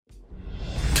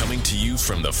Coming to you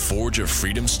from the Forge of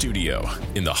Freedom studio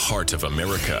in the heart of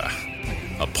America.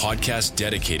 A podcast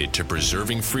dedicated to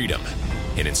preserving freedom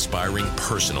and inspiring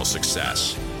personal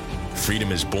success.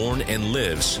 Freedom is born and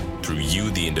lives through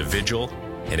you, the individual,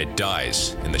 and it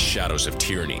dies in the shadows of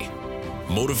tyranny.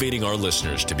 Motivating our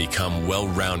listeners to become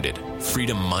well-rounded,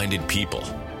 freedom-minded people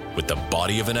with the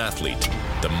body of an athlete,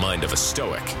 the mind of a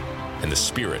stoic, and the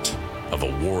spirit of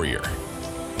a warrior.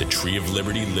 The tree of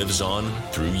liberty lives on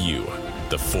through you,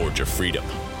 the Forge of Freedom.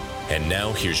 And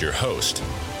now here's your host,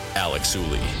 Alex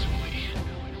Uli.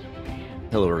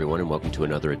 Hello, everyone, and welcome to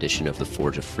another edition of the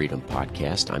Forge of Freedom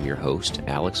podcast. I'm your host,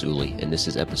 Alex Uli, and this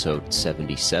is episode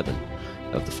 77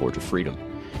 of the Forge of Freedom.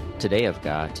 Today, I've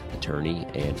got attorney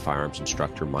and firearms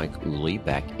instructor Mike Uli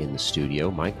back in the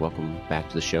studio. Mike, welcome back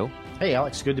to the show. Hey,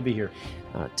 Alex, good to be here.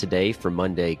 Today, for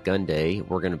Monday Gun Day,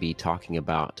 we're going to be talking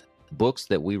about books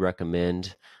that we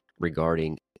recommend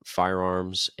regarding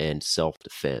firearms and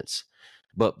self-defense.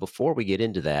 But before we get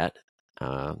into that,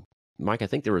 Mike, I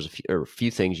think there was a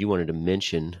few things you wanted to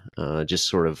mention, just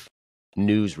sort of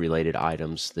news-related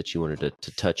items that you wanted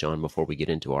to touch on before we get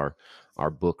into our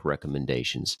book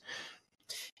recommendations.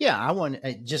 Yeah,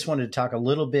 I just wanted to talk a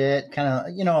little bit,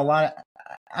 kind of,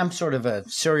 I'm sort of a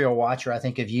serial watcher, I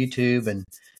think, of YouTube,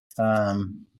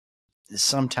 and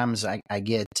sometimes I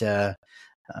get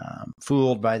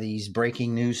fooled by these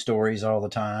breaking news stories all the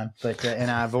time, but and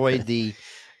I avoid the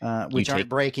which aren't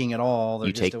breaking at all. They're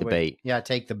you take the bait. Yeah, I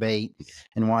take the bait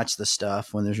and watch the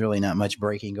stuff when there's really not much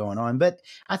breaking going on. But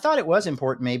I thought it was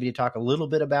important maybe to talk a little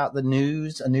bit about the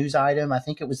news, a news item. I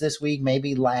think it was this week,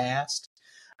 maybe last.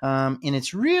 And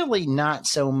it's really not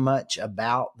so much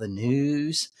about the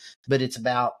news, but it's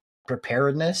about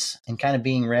preparedness and kind of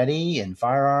being ready and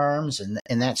firearms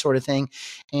and that sort of thing.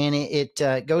 And it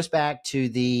goes back to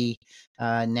the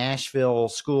Nashville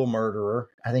school murderer.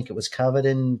 I think it was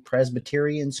Covenant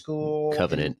Presbyterian School.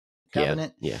 Covenant.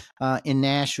 Yeah. In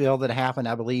Nashville that happened,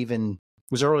 I believe,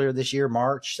 was earlier this year,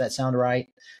 March. Does that sound right?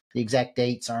 The exact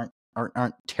dates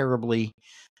aren't terribly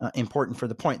important for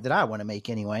the point that I want to make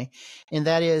anyway. And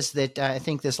that is that I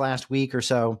think this last week or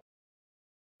so,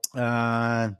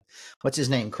 what's his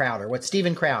name?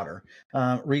 Steven Crowder,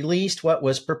 released what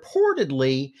was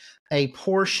purportedly a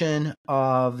portion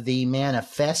of the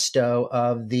manifesto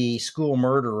of the school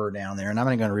murderer down there. And I'm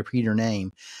not going to repeat her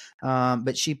name.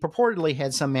 But she purportedly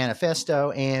had some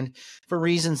manifesto, and for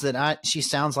reasons that she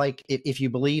sounds like, if you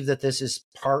believe that this is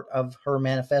part of her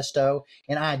manifesto,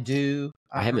 and I do.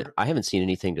 I haven't seen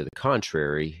anything to the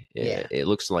contrary. Yeah. It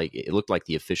looked like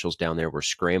the officials down there were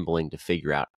scrambling to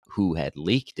figure out who had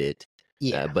leaked it.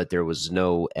 Yeah. But there was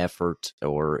no effort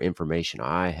or information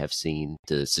I have seen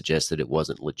to suggest that it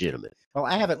wasn't legitimate. Well,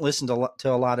 I haven't listened to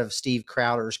a lot of Steve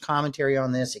Crowder's commentary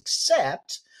on this,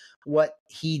 except what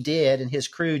he did and his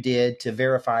crew did to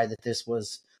verify that this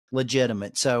was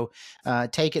legitimate. So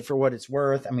take it for what it's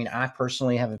worth. I mean, I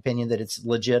personally have an opinion that it's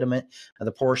legitimate,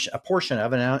 a portion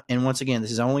of it. And once again,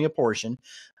 this is only a portion.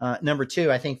 Number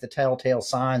two, I think the telltale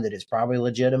sign that it's probably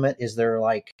legitimate is there are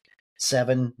like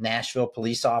 7 Nashville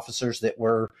police officers that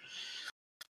were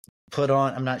put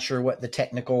on, I'm not sure what the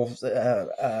technical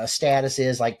status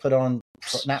is, like put on,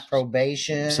 not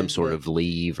probation. Some sort of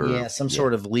leave or...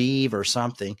 sort of leave or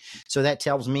something. So that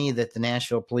tells me that the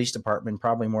Nashville Police Department,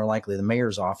 probably more likely the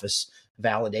mayor's office,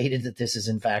 validated that this is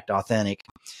in fact authentic,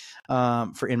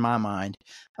 in my mind.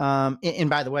 And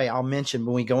by the way, I'll mention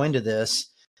when we go into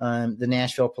this, the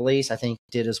Nashville police, I think,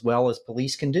 did as well as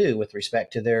police can do with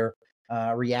respect to their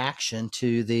reaction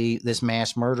to this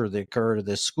mass murder that occurred at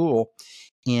this school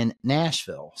in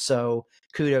Nashville. So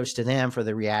kudos to them for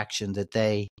the reaction that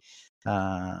they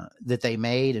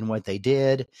made and what they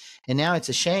did. And now it's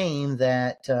a shame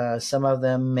that some of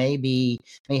them may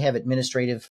have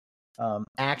administrative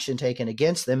action taken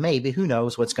against them. Maybe, who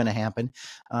knows what's going to happen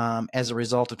as a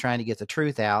result of trying to get the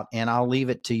truth out. And I'll leave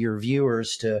it to your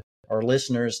viewers or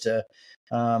listeners to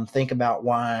think about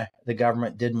why the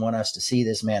government didn't want us to see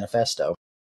this manifesto.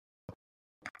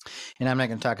 And I'm not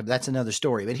going to talk about that's another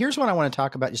story. But here's what I want to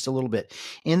talk about just a little bit.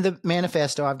 In the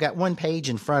manifesto, I've got one page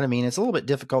in front of me, and it's a little bit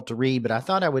difficult to read, but I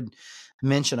thought I would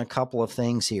mention a couple of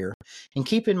things here. And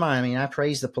keep in mind, I mean, I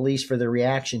praise the police for their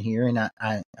reaction here, and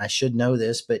I should know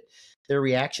this, but their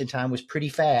reaction time was pretty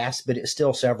fast, but it's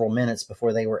still several minutes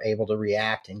before they were able to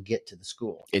react and get to the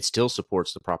school. It still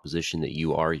supports the proposition that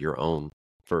you are your own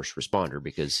first responder,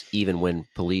 because even when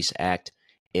police act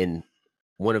in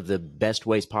one of the best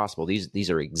ways possible,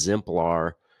 these are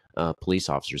exemplar police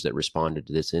officers that responded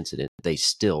to this incident, they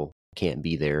still can't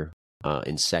be there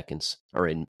in seconds,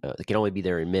 or they can only be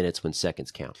there in minutes when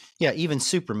seconds count. Yeah, even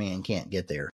Superman can't get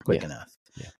there quick enough.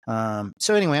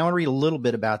 So anyway, I want to read a little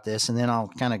bit about this, and then I'll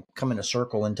kind of come in a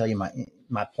circle and tell you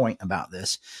my point about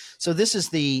this. So this is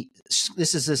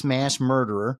this mass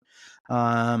murderer.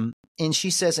 And she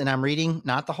says, and I'm reading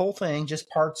not the whole thing, just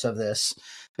parts of this,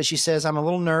 but she says, I'm a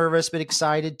little nervous, but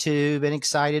excited too. Been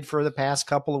excited for the past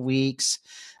couple of weeks.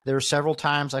 There are several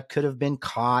times I could have been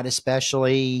caught,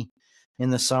 especially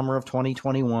in the summer of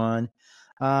 2021.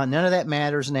 None of that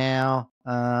matters now.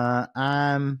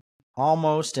 I'm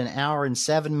almost an hour and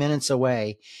 7 minutes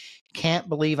away. Can't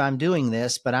believe I'm doing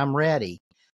this, but I'm ready.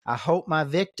 I hope my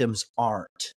victims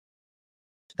aren't.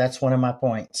 That's one of my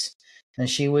points. And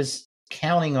she was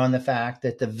counting on the fact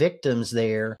that the victims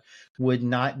there would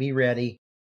not be ready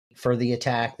for the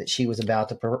attack that she was about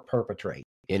to perpetrate.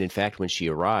 And in fact, when she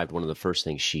arrived, one of the first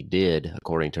things she did,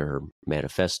 according to her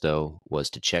manifesto, was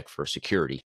to check for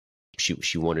security.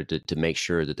 She wanted to make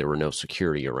sure that there were no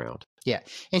security around. Yeah.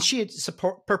 And she had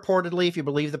purportedly, if you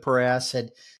believe the press,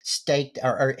 had staked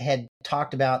or had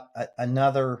talked about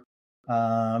another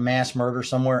mass murder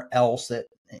somewhere else that,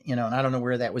 and I don't know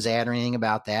where that was at or anything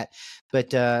about that.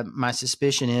 But my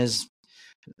suspicion is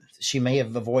she may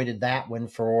have avoided that one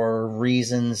for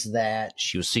reasons that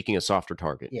she was seeking a softer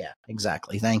target. Yeah,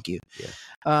 exactly. Thank you.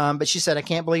 Yeah. But she said, I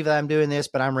can't believe that I'm doing this,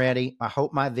 but I'm ready. I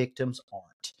hope my victims aren't.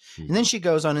 Mm-hmm. And then she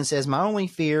goes on and says, my only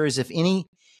fear is if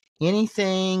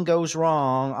anything goes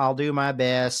wrong, I'll do my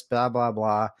best, blah, blah,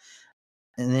 blah.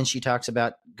 And then she talks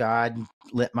about God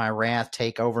let my wrath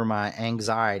take over my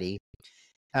anxiety.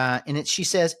 And she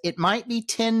says, it might be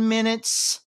 10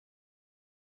 minutes.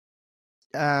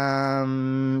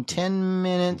 10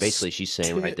 minutes. Basically, she's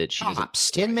saying, right, that she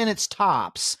tops, 10 minutes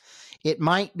tops. It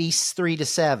might be 3 to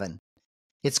 7.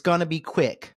 It's going to be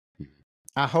quick.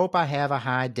 I hope I have a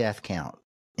high death count.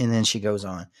 And then she goes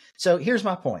on. So here's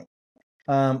my point.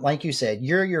 Like you said,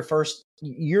 you're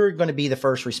going to be the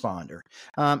first responder.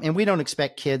 And we don't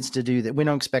expect kids to do that. We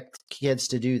don't expect kids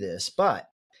to do this, but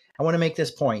I want to make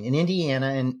this point. In Indiana,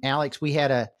 and Alex,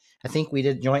 I think we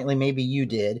did jointly, maybe you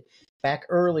did, back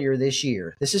earlier this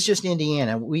year. This is just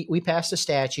Indiana. We passed a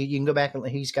statute. You can go back and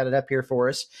he's got it up here for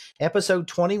us. Episode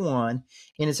 21.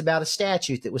 And it's about a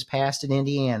statute that was passed in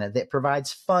Indiana that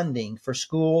provides funding for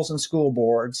schools and school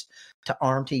boards to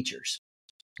arm teachers.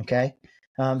 Okay.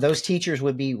 Those teachers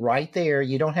would be right there.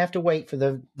 You don't have to wait for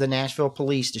the Nashville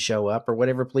police to show up or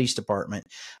whatever police department.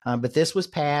 But this was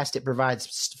passed. It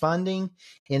provides funding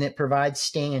and it provides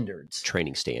standards.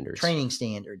 Training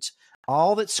standards.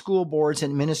 All that school boards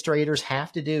and administrators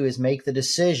have to do is make the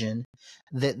decision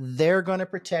that they're going to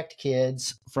protect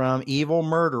kids from evil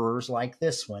murderers like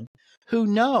this one who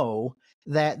know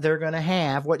that they're going to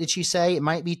have, what did she say? It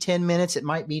might be 10 minutes. It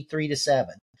might be 3 to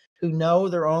 7. Who know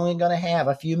they're only going to have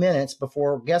a few minutes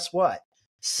before, guess what?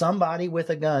 Somebody with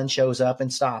a gun shows up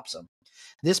and stops them.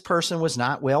 This person was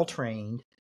not well trained.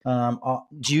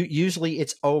 Usually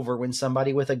it's over when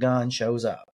somebody with a gun shows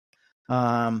up.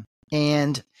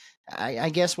 And I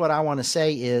guess what I want to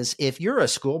say is if you're a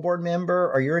school board member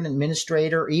or you're an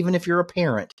administrator, or even if you're a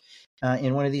parent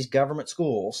in one of these government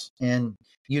schools, and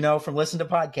from listening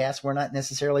to podcasts, we're not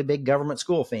necessarily big government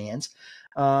school fans.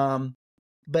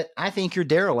 But I think you're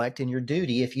derelict in your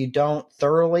duty if you don't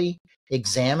thoroughly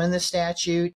examine the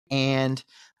statute, and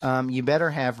you better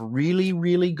have really,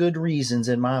 really good reasons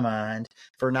in my mind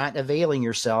for not availing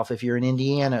yourself if you're in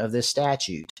Indiana of this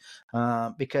statute.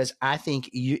 Because I think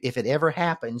if it ever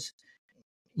happens,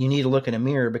 you need to look in a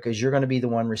mirror because you're going to be the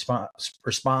one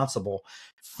responsible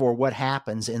for what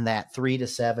happens in that 3 to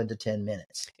 7 to 10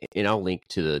 minutes. And I'll link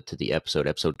to the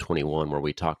episode 21, where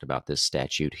we talked about this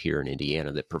statute here in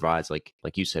Indiana that provides, like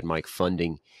you said, Mike,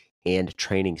 funding and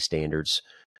training standards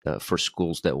for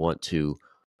schools that want to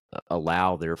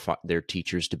allow their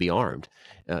teachers to be armed.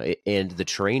 And the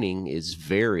training is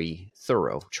very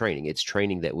thorough training. It's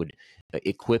training that would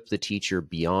equip the teacher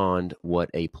beyond what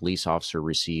a police officer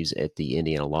receives at the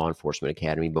Indiana Law Enforcement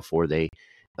Academy before they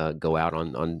go out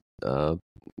on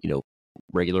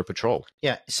regular patrol.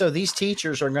 Yeah. So these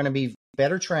teachers are going to be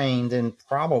better trained than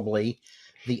probably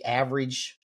the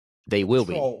average. They will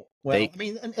patrol. be. Well,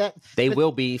 they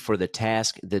will be for the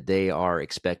task that they are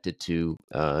expected to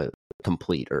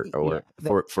complete, or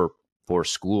for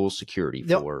school security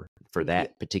for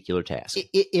that particular task.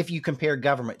 If you compare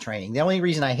government training, the only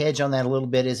reason I hedge on that a little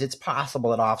bit is it's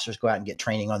possible that officers go out and get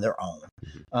training on their own.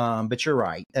 Mm-hmm. But you're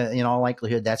right. In all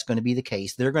likelihood, that's going to be the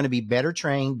case. They're going to be better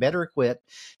trained, better equipped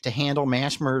to handle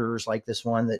mass murderers like this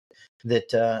one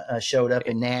that showed up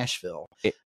in Nashville.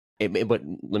 But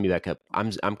let me back up.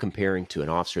 I'm comparing to an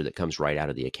officer that comes right out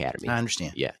of the academy. I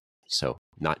understand. Yeah. So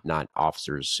not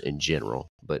officers in general,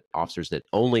 but officers that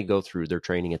only go through their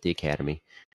training at the academy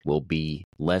will be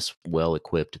less well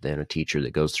equipped than a teacher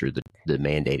that goes through the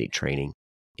mandated training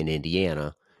in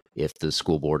Indiana if the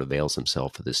school board avails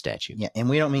themselves of this statute. Yeah, and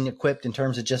we don't mean equipped in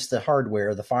terms of just the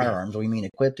hardware, the firearms. We mean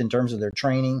equipped in terms of their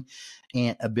training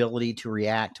and ability to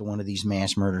react to one of these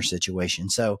mass murder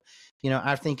situations. So,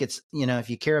 I think it's, if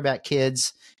you care about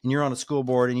kids and you're on a school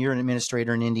board and you're an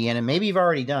administrator in Indiana, maybe you've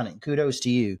already done it. Kudos to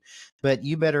you. But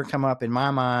you better come up, in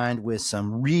my mind, with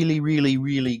some really, really,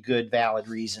 really good, valid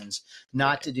reasons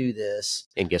not to do this.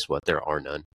 And guess what? There are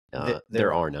none.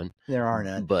 There are none. There are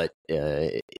none. But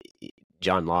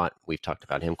John Lott, we've talked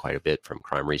about him quite a bit from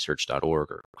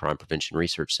crimeresearch.org or Crime Prevention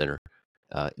Research Center.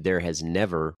 There has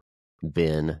never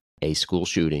been a school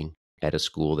shooting at a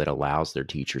school that allows their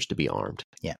teachers to be armed.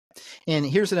 Yeah. And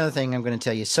here's another thing I'm going to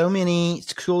tell you. So many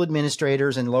school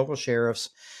administrators and local sheriffs,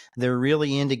 they're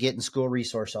really into getting school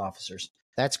resource officers.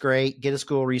 That's great. Get a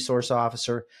school resource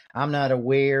officer. I'm not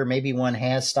aware. Maybe one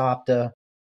has stopped a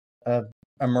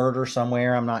murder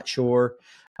somewhere. I'm not sure.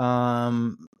 I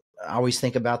always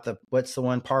think about what's the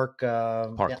one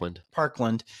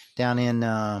Parkland down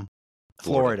in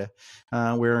Florida,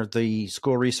 where the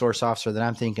school resource officer that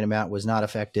I'm thinking about was not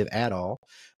effective at all.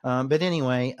 But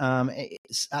anyway, I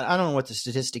don't know what the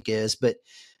statistic is, but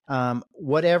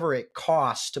whatever it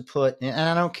costs to put, and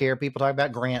I don't care, people talk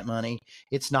about grant money.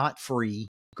 It's not free.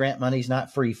 Grant money's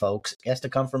not free, folks. It has to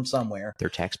come from somewhere. They're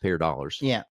taxpayer dollars.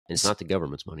 Yeah. And it's not the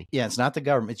government's money. Yeah, it's not the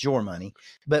government. It's your money.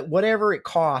 But whatever it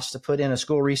costs to put in a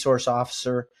school resource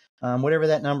officer, whatever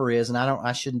that number is, and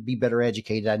I shouldn't be better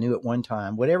educated. I knew at one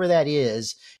time. Whatever that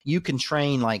is, you can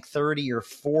train like 30 or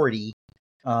 40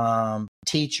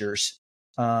 teachers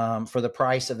for the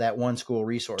price of that one school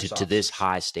resource officer. To this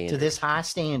high standard. To this high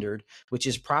standard, which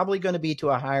is probably going to be to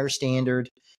a higher standard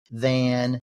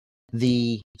than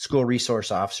the school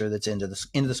resource officer that's into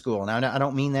the school. Now, I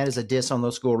don't mean that as a diss on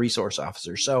those school resource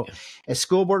officers. So as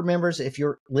school board members, if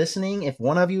you're listening, if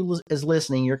one of you is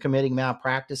listening, you're committing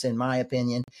malpractice, in my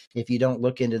opinion, if you don't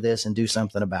look into this and do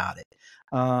something about it.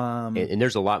 And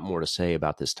there's a lot more to say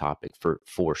about this topic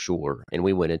for sure. And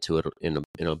we went into it in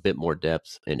a bit more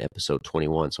depth in episode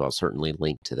 21. So I'll certainly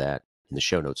link to that in the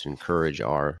show notes and encourage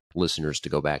our listeners to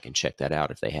go back and check that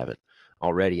out if they haven't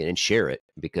already, and share it,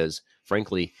 because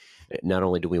frankly, not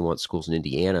only do we want schools in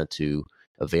Indiana to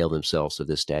avail themselves of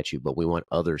this statute, but we want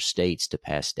other states to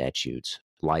pass statutes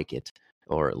like it,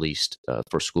 or at least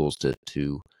for schools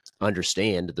to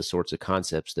understand the sorts of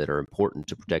concepts that are important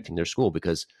to protecting their school,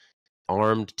 because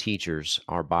armed teachers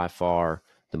are by far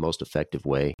the most effective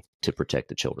way to protect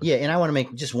the children. Yeah, and I want to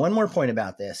make just one more point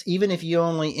about this. Even if you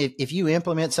if you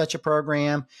implement such a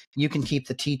program, you can keep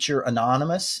the teacher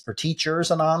anonymous or teachers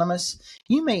anonymous.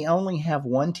 You may only have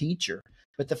one teacher,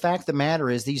 but the fact of the matter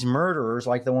is these murderers,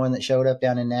 like the one that showed up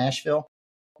down in Nashville,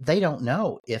 they don't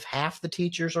know if half the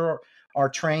teachers are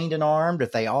trained and armed.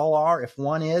 If they all are, if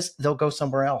one is, they'll go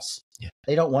somewhere else. Yeah.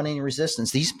 They don't want any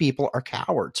resistance. These people are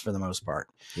cowards for the most part.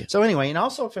 Yeah. So anyway, and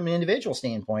also from an individual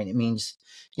standpoint, it means,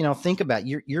 think about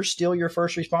it. You're still your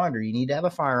first responder. You need to have a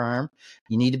firearm.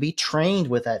 You need to be trained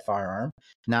with that firearm.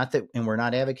 Not that, and we're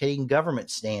not advocating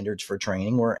government standards for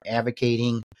training. We're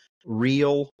advocating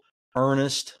real,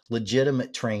 earnest,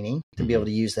 legitimate training to be able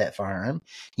to use that firearm.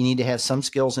 You need to have some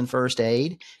skills in first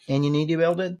aid, and you need to be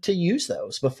able to use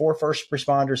those before first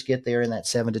responders get there in that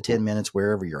 7 to 10 minutes,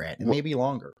 wherever you're at. It may be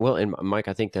longer. Well, and Mike,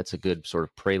 I think that's a good sort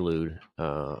of prelude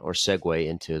or segue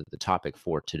into the topic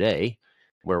for today,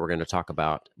 where we're going to talk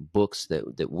about books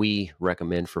that we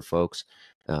recommend for folks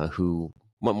who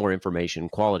want more information,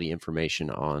 quality information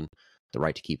on the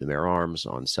right to keep and bear arms,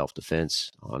 on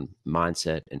self-defense, on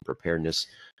mindset and preparedness,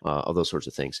 all those sorts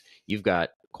of things. You've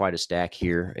got quite a stack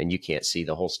here, and you can't see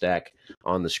the whole stack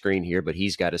on the screen here, but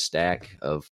he's got a stack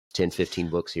of 10, 15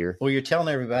 books here. Well, you're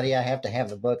telling everybody I have to have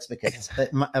the books because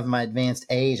of my advanced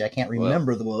age. I can't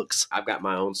remember the books. I've got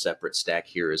my own separate stack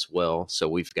here as well. So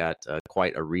we've got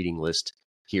quite a reading list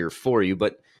here for you.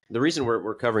 But the reason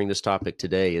we're covering this topic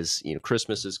today is,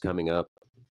 Christmas is coming up.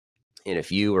 And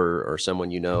if you or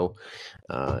someone is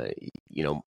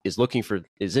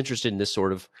interested in this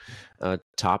sort of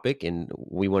topic, and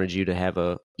we wanted you to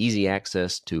have easy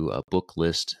access to a book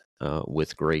list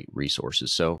with great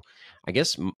resources. So I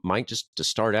guess, Mike, just to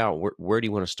start out, where do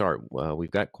you want to start?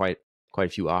 We've got quite a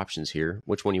few options here.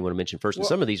 Which one do you want to mention first? And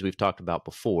some of these we've talked about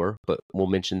before, but we'll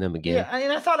mention them again. Yeah,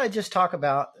 and I thought I'd just talk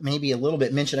about maybe a little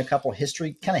bit, mention a couple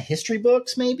history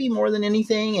books, maybe more than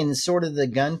anything, and sort of the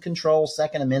gun control,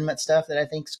 Second Amendment stuff that I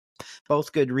think's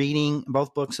both good reading,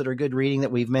 both books that are good reading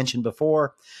that we've mentioned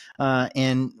before.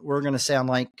 And we're going to sound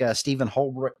like Stephen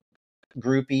Holbrook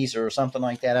groupies or something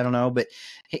like that. I don't know. But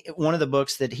one of the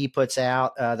books that he puts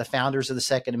out, The Founders of the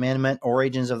Second Amendment,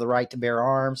 Origins of the Right to Bear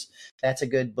Arms. That's a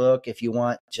good book if you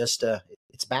want just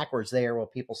it's backwards there. Will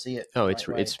people see it? Oh, it's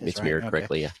right? Mirrored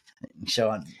correctly. Yeah.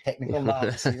 Showing technical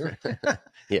knowledge here.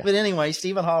 Yeah. But anyway,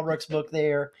 Stephen Holbrook's book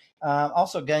there.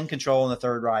 Also, Gun Control and the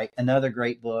Third Reich, another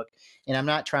great book. And I'm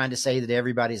not trying to say that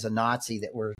everybody's a Nazi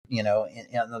that we're, in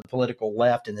the political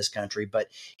left in this country, but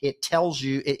it tells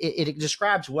you, it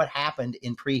describes what happened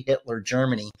in pre-Hitler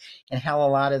Germany and how a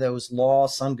lot of those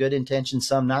laws, some good intention,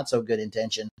 some not so good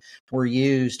intention, were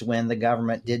used when the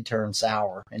government did turn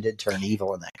sour and did turn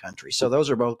evil in that country. So those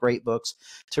are both great books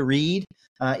to read.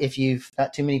 If you've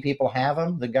got too many people have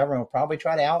them, the government will probably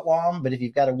try to outlaw them. But if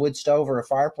you've got a wood stove or a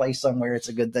fireplace somewhere, it's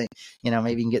a good thing.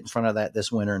 Maybe you can get in front of that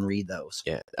this winter and read those.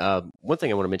 Yeah. One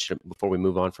thing I want to mention before we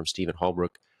move on from Stephen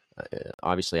Holbrook,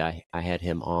 obviously I had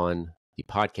him on the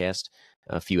podcast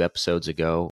a few episodes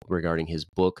ago regarding his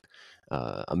book,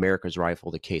 America's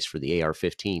Rifle, The Case for the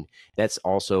AR-15. That's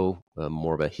also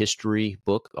more of a history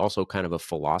book, also kind of a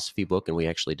philosophy book. And we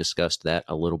actually discussed that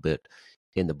a little bit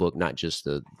in the book, not just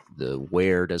the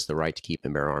where does the right to keep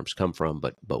and bear arms come from,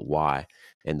 but why,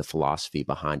 and the philosophy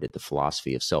behind it, the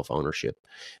philosophy of self-ownership.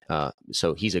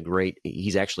 So he's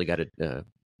actually got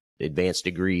advanced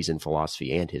degrees in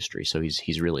philosophy and history. So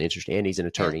he's really interesting, and he's an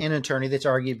attorney. An attorney that's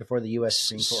argued before the U.S.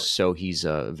 Supreme Court. So he's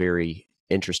a very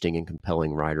interesting and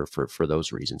compelling writer for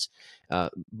those reasons.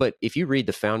 But if you read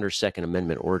The Founders' Second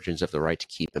Amendment, Origins of the Right to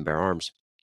Keep and Bear Arms,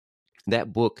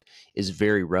 that book is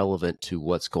very relevant to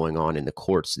what's going on in the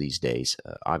courts these days.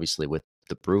 Obviously, with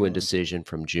the Bruen decision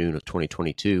from June of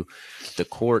 2022, the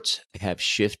courts have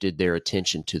shifted their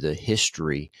attention to the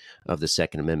history of the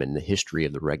Second Amendment and the history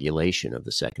of the regulation of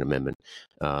the Second Amendment,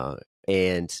 or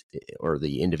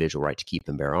the individual right to keep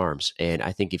and bear arms. And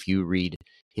I think if you read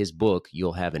his book,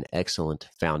 you'll have an excellent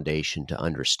foundation to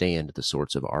understand the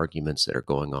sorts of arguments that are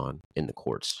going on in the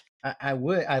courts. I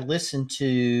listened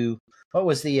to, what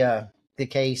was the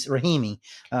case, Rahimi,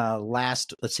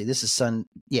 last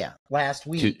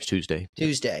week.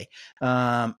 Tuesday.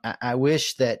 I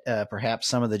wish that perhaps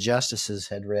some of the justices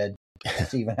had read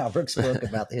Stephen Holbrook's book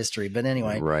about the history. But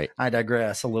anyway, right. I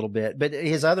digress a little bit. But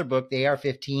his other book, the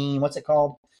AR-15, what's it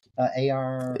called?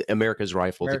 America's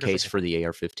Rifle, The Case for the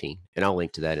AR-15. And I'll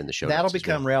link to that in the show notes. That'll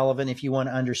become relevant if you want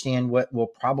to understand what will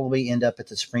probably end up at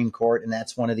the Supreme Court. And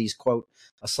that's one of these, quote,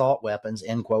 assault weapons,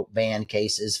 end quote, ban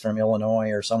cases from Illinois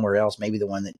or somewhere else, maybe the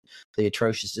one that the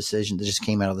atrocious decision that just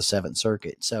came out of the Seventh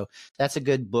Circuit. So that's a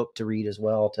good book to read as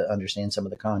well to understand some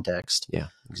of the context. Yeah,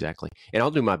 exactly. And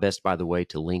I'll do my best, by the way,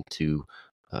 to link to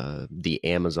the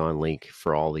Amazon link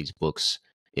for all these books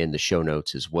in the show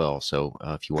notes as well. So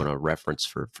if you want a reference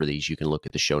for these, you can look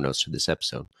at the show notes for this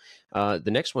episode. The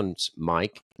next one's,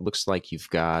 Mike, looks like you've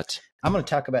got... I'm going to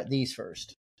talk about these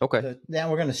first. Okay.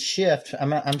 Now we're going to shift.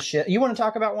 I'm shift. You want to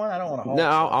talk about one? I don't want to hold.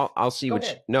 No, I'll see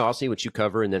I'll see what you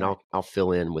cover, and then I'll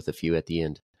fill in with a few at the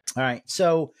end. All right.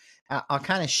 So I'll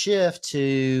kind of shift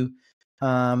to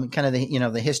kind of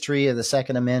the history of the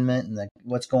Second Amendment and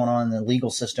what's going on in the legal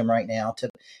system right now, to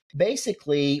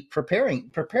basically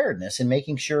preparedness and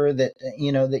making sure that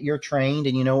that you're trained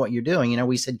and you know what you're doing.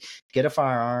 We said get a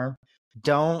firearm,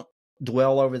 don't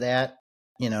dwell over that.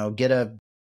 Get a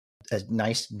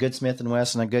nice good Smith &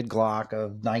 Wesson, a good Glock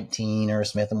of 19, or a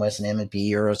Smith & Wesson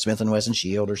M&P, or a Smith & Wesson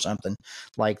Shield, or something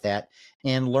like that,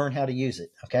 and learn how to use it.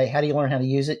 Okay, how do you learn how to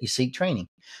use it? You seek training.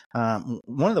 One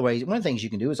of the things you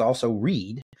can do is also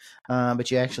read,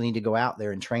 but you actually need to go out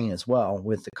there and train as well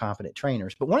with the competent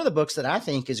trainers. But one of the books that I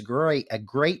think is a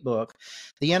great book,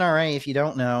 the NRA, if you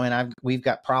don't know, and we've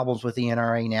got problems with the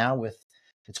NRA now with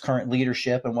its current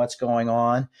leadership and what's going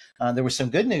on. There was some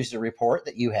good news to report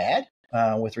that you had.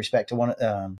 With respect to one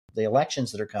of the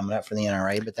elections that are coming up for the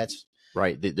NRA, but that's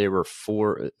right. There were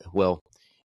four. Well,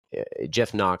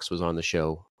 Jeff Knox was on the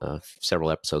show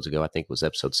several episodes ago. I think it was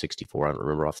episode 64. I don't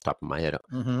remember off the top of my head.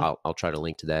 Mm-hmm. I'll try to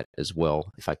link to that as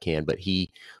well if I can. But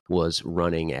he was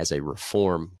running as a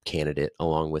reform candidate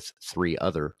along with three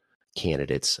other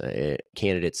candidates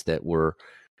that were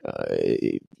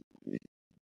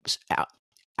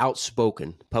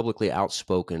publicly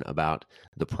outspoken about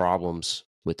the problems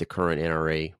with the current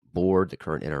NRA board, the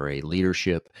current NRA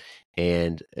leadership,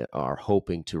 and are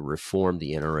hoping to reform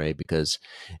the NRA because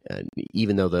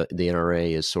even though the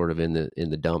NRA is sort of in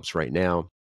the dumps right now,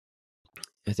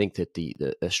 I think that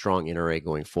a strong NRA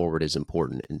going forward is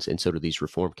important, and so do these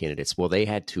reform candidates. Well, they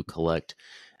had to collect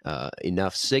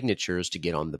enough signatures to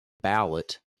get on the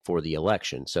ballot for the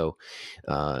election. So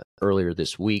earlier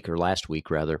this week, or last week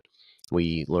rather,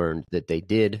 we learned that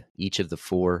each of the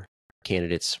four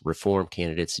reform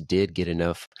candidates did get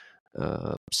enough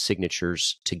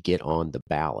signatures to get on the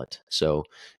ballot. So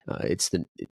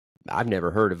I've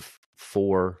never heard of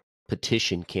 4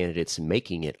 petition candidates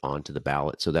making it onto the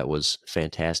ballot. So that was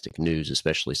fantastic news,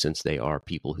 especially since they are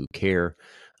people who care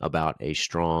about a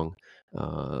strong,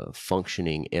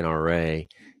 functioning NRA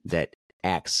that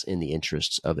acts in the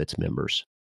interests of its members.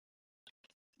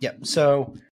 Yep.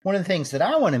 So one of the things that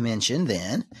I want to mention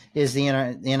then is the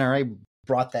NRA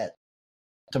brought that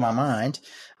to my mind,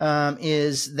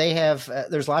 is they have,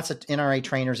 there's lots of NRA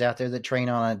trainers out there that train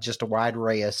on just a wide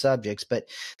array of subjects, but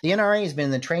the NRA has been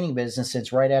in the training business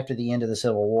since right after the end of the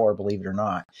Civil War, believe it or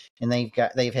not. And they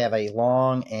have a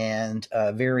long and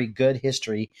very good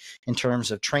history in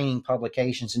terms of training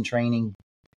publications and training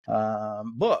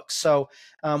books. So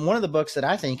one of the books that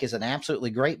I think is an absolutely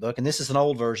great book, and this is an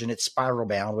old version, it's spiral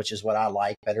bound, which is what I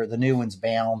like better. The new one's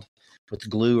bound with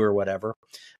glue or whatever.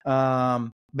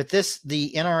 But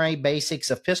the NRA Basics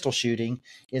of Pistol Shooting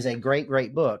is a great,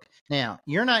 great book. Now,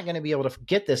 you're not going to be able to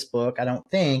get this book, I don't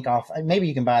think, maybe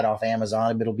you can buy it off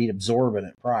Amazon, but it'll be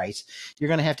absorbent price. You're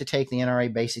going to have to take the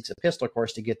NRA Basics of Pistol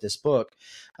course to get this book,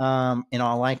 in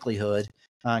all likelihood,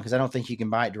 because I don't think you can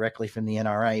buy it directly from the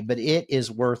NRA, but it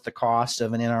is worth the cost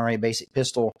of an NRA Basic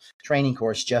Pistol training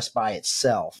course just by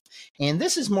itself. And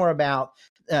this is more about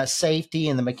safety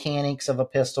and the mechanics of a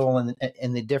pistol and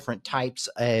the different types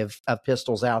of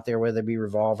pistols out there, whether it be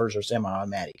revolvers or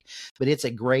semi-automatic. But it's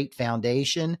a great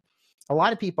foundation. A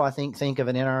lot of people, I think of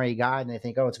an NRA guide and they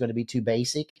think, oh, it's going to be too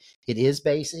basic. It is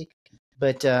basic,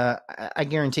 but I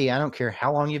guarantee you, I don't care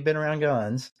how long you've been around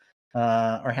guns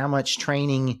or how much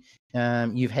training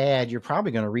you've had, you're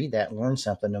probably going to read that and learn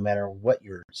something no matter what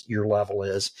your level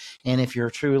is. And if you're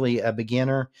truly a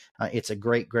beginner, it's a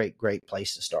great, great, great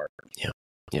place to start. Yeah.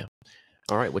 Yeah.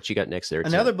 All right. What you got next there?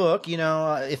 Another book,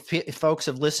 if folks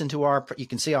have listened to you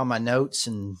can see all my notes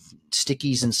and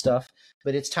stickies and stuff,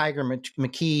 but it's Tiger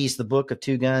McKee's The Book of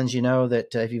Two Guns. You know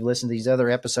that if you've listened to these other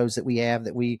episodes that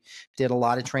we did a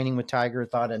lot of training with Tiger,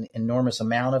 thought an enormous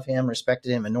amount of him,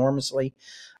 respected him enormously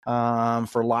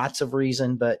for lots of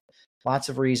reasons.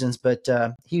 But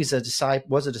he was a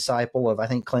disciple of, I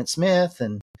think, Clint Smith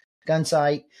and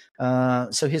Gunsight.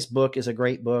 So his book is a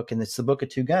great book, and it's The Book of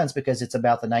Two Guns because it's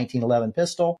about the 1911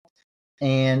 pistol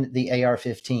and the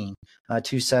AR-15,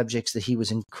 2 subjects that he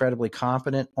was incredibly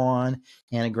competent on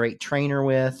and a great trainer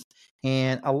with.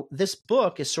 And this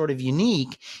book is sort of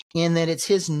unique in that it's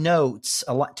his notes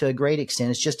to a great extent.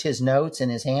 It's just his notes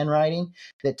and his handwriting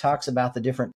that talks about the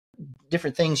different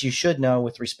things you should know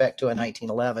with respect to a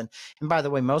 1911. And by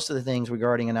the way, most of the things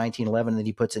regarding a 1911 that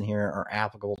he puts in here are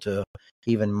applicable to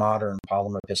even modern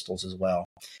polymer pistols as well.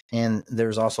 And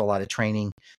there's also a lot of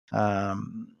training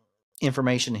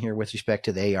information here with respect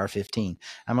to the AR-15.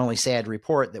 I'm only sad to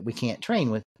report that we can't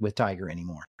train with Tiger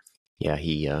anymore. Yeah,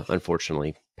 he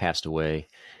unfortunately passed away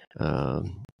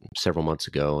several months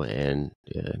ago, and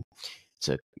it's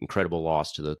an incredible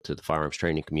loss to the firearms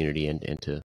training community and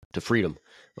to freedom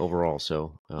overall.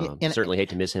 So certainly hate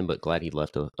to miss him, but glad he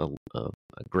left a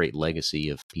great legacy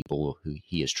of people who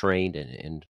he has trained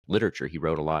and literature. He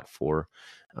wrote a lot for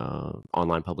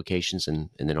online publications and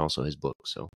then also his book.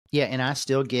 So yeah, and I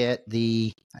still get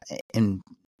and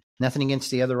nothing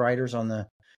against the other writers on the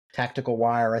Tactical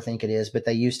Wire, I think it is, but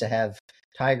they used to have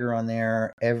Tiger on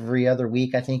there every other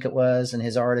week, I think it was, and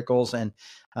his articles. And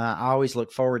I always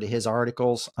look forward to his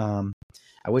articles.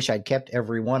 I wish I'd kept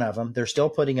every one of them. They're still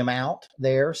putting them out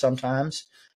there sometimes.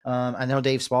 I know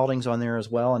Dave Spalding's on there as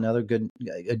well, another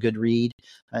a good read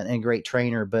and a great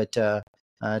trainer. But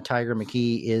Tiger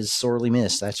McKee is sorely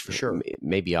missed, that's for sure.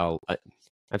 Maybe I've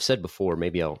said before,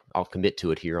 maybe I'll commit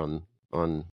to it here on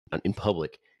in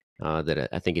public. That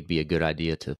I think it'd be a good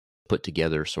idea to put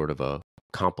together sort of a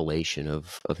compilation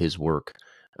of his work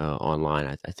online.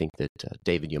 I think that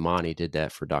David Yamani did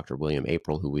that for Dr. William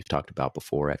April, who we've talked about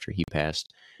before after he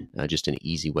passed, just an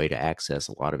easy way to access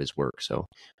a lot of his work. So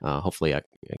hopefully I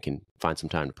can find some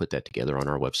time to put that together on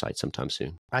our website sometime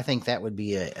soon. I think that would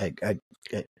be a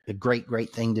great,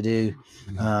 great thing to do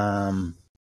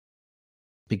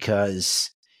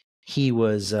because he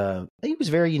was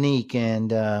very unique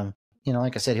and,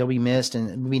 like I said, he'll be missed, and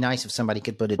it would be nice if somebody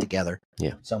could put it together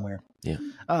somewhere. Yeah.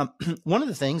 One of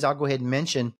the things I'll go ahead and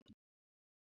mention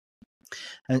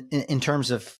in terms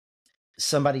of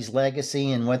somebody's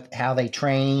legacy and how they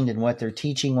trained and what their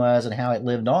teaching was and how it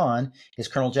lived on is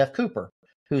Colonel Jeff Cooper,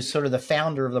 who's sort of the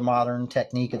founder of the modern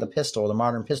technique of the pistol, the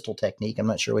modern pistol technique. I'm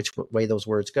not sure which way those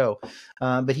words go,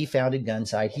 but he founded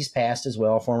Gunsight. He's passed as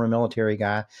well, former military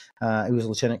guy. He was a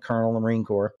lieutenant colonel in the Marine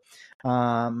Corps.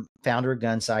 Founder of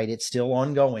Gunsight. It's still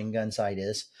ongoing, Gunsight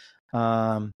is.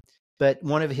 But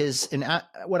one of his,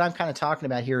 what I'm kind of talking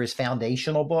about here is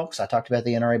foundational books. I talked about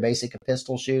the NRA Basic of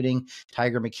Pistol Shooting,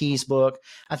 Tiger McKee's book.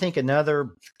 I think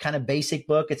another kind of basic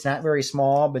book, it's not very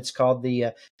small, but it's called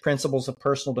The Principles of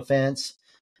Personal Defense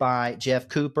by Jeff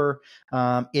Cooper.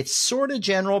 It's sort of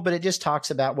general, but it just talks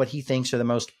about what he thinks are the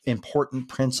most important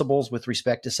principles with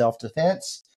respect to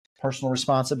self-defense, personal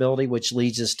responsibility, which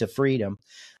leads us to freedom.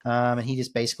 And he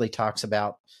just basically talks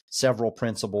about several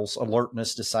principles: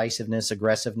 alertness, decisiveness,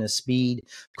 aggressiveness, speed,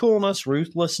 coolness,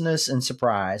 ruthlessness, and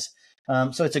surprise.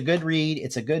 So it's a good read.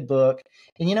 It's a good book.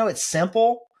 And, it's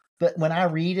simple, but when I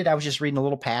read it, I was just reading a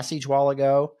little passage a while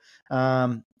ago.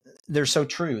 They're so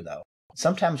true, though.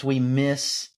 Sometimes we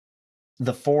miss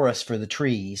the forest for the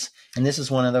trees. And this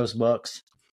is one of those books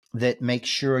that makes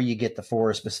sure you get the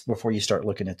forest before you start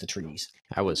looking at the trees.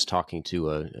 I was talking to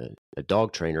a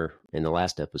dog trainer in the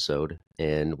last episode,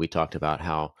 and we talked about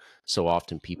how so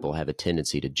often people have a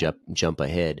tendency to jump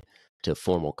ahead to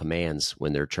formal commands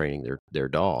when they're training their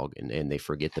dog, and they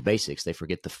forget the basics. They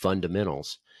forget the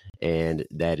fundamentals. And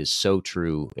that is so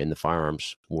true in the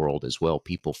firearms world as well.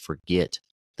 People forget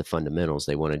the fundamentals.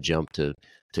 They want to jump to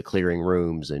clearing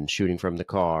rooms and shooting from the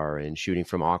car and shooting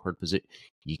from awkward position.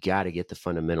 You got to get the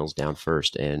fundamentals down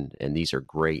first. And these are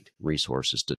great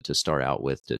resources to start out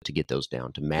with, to get those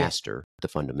down, to master the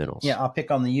fundamentals. Yeah, I'll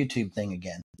pick on the YouTube thing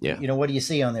again. Yeah. What do you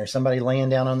see on there? Somebody laying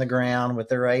down on the ground with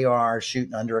their AR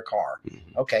shooting under a car.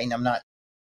 Mm-hmm. Okay, and I'm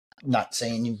not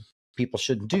saying people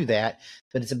shouldn't do that,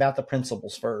 but it's about the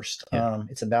principles first. Yeah.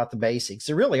 It's about the basics.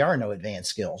 There really are no advanced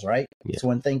skills, right? Yeah. It's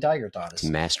one thing Tiger taught us. It's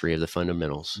mastery of the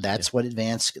fundamentals. That's what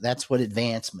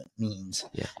advancement means.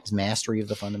 Yeah. Is mastery of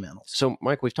the fundamentals. So,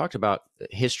 Mike, we've talked about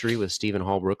history with Stephen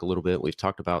Holbrook a little bit. We've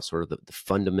talked about sort of the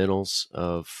fundamentals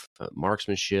of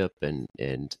marksmanship and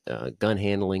gun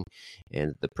handling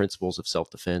and the principles of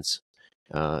self-defense.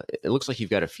 It looks like you've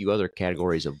got a few other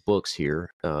categories of books here.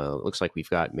 It looks like we've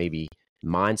got maybe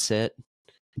mindset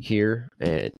here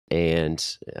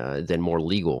and then more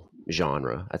legal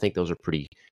genre. I think those are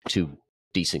two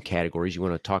decent categories. You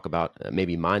want to talk about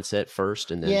maybe mindset first,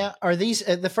 and then are these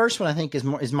the first one? I think is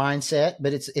mindset,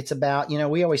 but it's about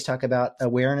we always talk about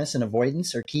awareness and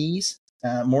avoidance are keys,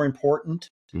 more important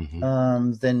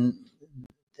than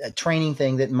a training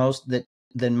thing that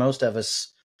most of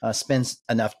us spends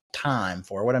enough time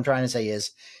for. What I'm trying to say is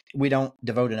we don't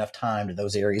devote enough time to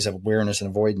those areas of awareness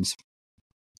and avoidance.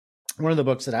 One of the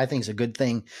books that I think is a good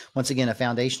thing, once again, a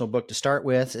foundational book to start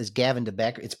with, is Gavin de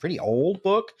Becker. It's a pretty old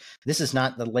book. This is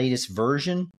not the latest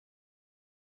version,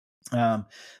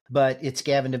 but it's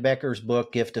Gavin de Becker's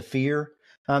book, Gift of Fear.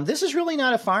 This is really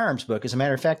not a firearms book. As a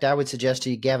matter of fact, I would suggest to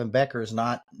you, Gavin Becker is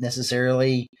not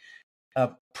necessarily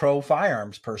a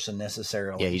pro-firearms person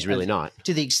necessarily. Yeah, he's really not.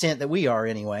 To the extent that we are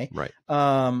anyway. Right.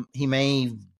 He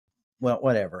may... Well,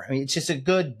 whatever. I mean, it's just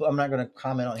I'm not going to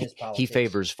comment on his politics. He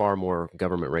favors far more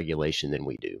government regulation than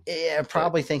we do. Yeah,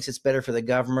 probably thinks it's better for the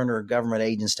government or government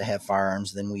agents to have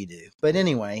firearms than we do. But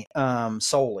anyway,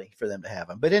 solely for them to have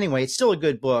them. But anyway, it's still a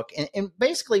good book. And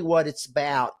basically what it's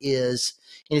about is,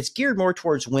 and it's geared more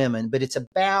towards women, but it's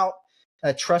about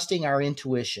trusting our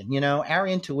intuition. Our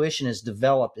intuition is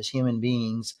developed as human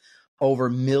beings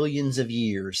over millions of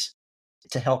years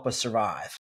to help us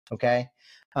survive. Okay?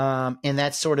 And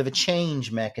that's sort of a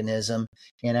change mechanism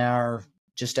in our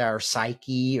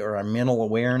psyche or our mental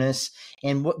awareness.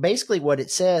 And basically what it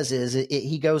says is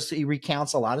he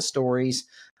recounts a lot of stories,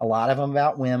 a lot of them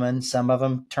about women. Some of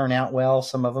them turn out well,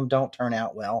 some of them don't turn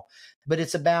out well. But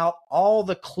it's about all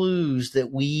the clues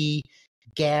that we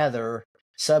gather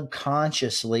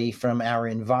subconsciously from our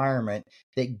environment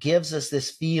that gives us this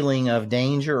feeling of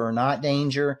danger or not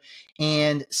danger.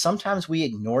 And sometimes we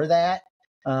ignore that.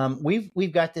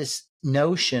 We've got this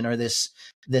notion or this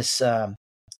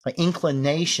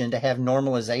inclination to have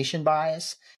normalization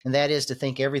bias, and that is to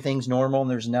think everything's normal and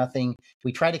there's nothing.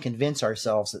 We try to convince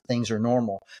ourselves that things are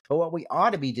normal. But what we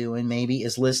ought to be doing maybe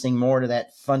is listening more to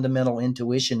that fundamental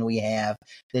intuition we have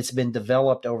that's been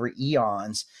developed over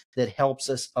eons that helps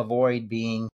us avoid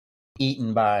being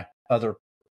eaten by other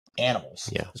animals.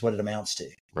 Yeah. Is what it amounts to.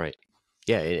 Right.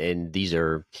 Yeah, and these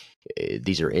are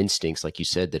instincts, like you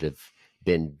said, that have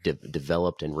been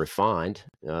developed and refined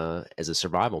as a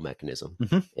survival mechanism.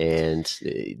 And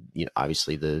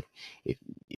obviously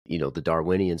the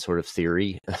Darwinian sort of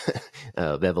theory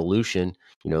of evolution,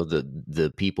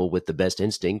 the people with the best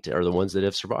instinct are the ones that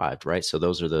have survived, right? So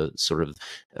those are the sort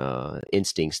of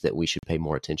instincts that we should pay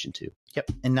more attention to.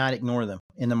 Yep, and not ignore them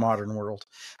in the modern world.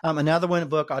 Another one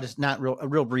book I'll just not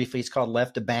real briefly. It's called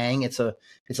Left to Bang. It's a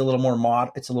little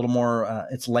more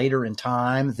it's later in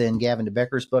time than Gavin de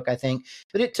Becker's book, I think,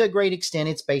 but it to a great extent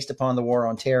it's based upon the War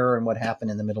on Terror and what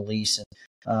happened in the Middle East,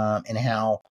 and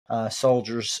how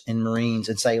soldiers and Marines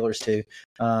and sailors too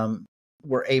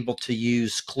were able to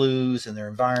use clues and their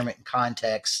environment and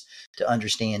context to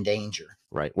understand danger.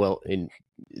 Right. Well,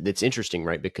 it's interesting,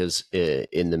 right? Because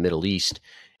in the Middle East,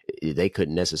 they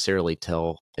couldn't necessarily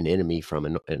tell an enemy from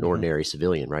an ordinary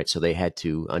civilian, right? So they had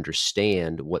to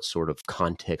understand what sort of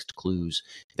context clues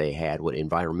they had, what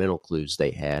environmental clues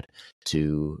they had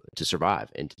to survive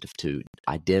and to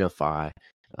identify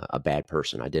a bad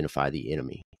person, identify the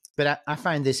enemy. But I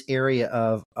find this area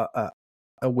of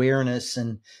awareness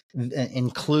and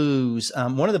clues.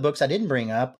 One of the books I didn't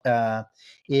bring up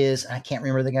is, I can't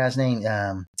remember the guy's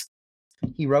name.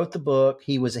 He wrote the book.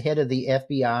 He was the head of the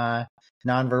FBI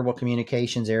nonverbal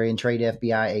communications area and trained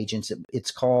FBI agents.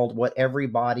 It's called What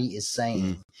Everybody is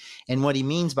Saying. And what he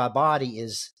means by body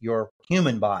is your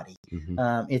human body.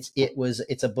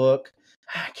 It's a book.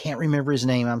 I can't remember his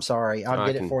name. I'm sorry. I'll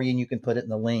get it for you and you can put it in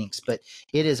the links. But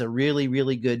it is a really,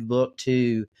 really good book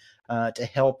to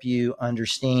help you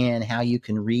understand how you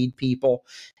can read people.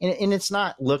 And it's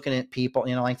not looking at people,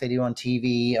 like they do on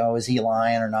TV. Oh, is he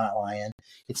lying or not lying?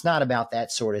 It's not about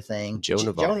that sort of thing. Joe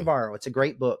Navarro. It's a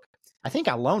great book. I think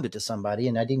I loaned it to somebody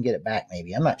and I didn't get it back.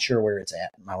 Maybe I'm not sure where it's at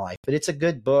in my life, but it's a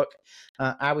good book.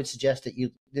 I would suggest that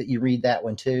you read that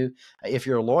one too. If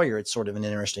you're a lawyer, it's sort of an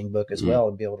interesting book as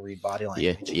well, to be able to read body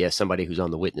language. Yeah. Somebody who's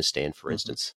on the witness stand, for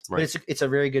instance. Right. But it's a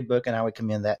very good book, and I would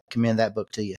commend that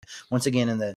book to you. Once again,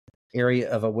 in the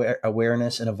area of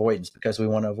awareness and avoidance, because we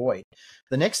want to avoid.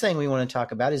 The next thing we want to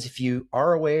talk about is if you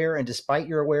are aware, and despite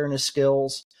your awareness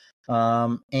skills,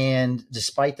 and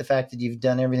despite the fact that you've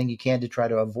done everything you can to try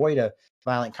to avoid a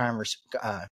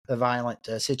violent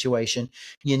situation,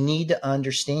 you need to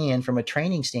understand from a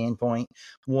training standpoint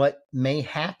what may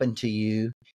happen to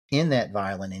you in that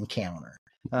violent encounter.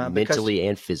 Mentally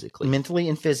and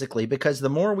physically. Because the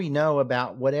more we know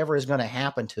about whatever is going to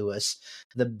happen to us,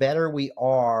 the better we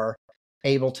are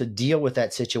able to deal with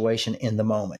that situation in the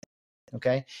moment.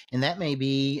 Okay. And that may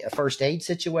be a first aid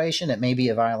situation. It may be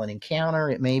a violent encounter.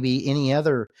 It may be any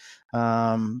other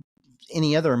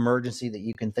emergency that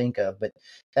you can think of. But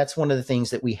that's one of the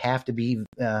things that we have to be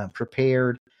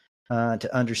prepared to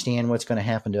understand what's going to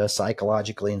happen to us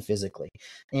psychologically and physically.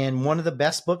 And one of the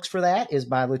best books for that is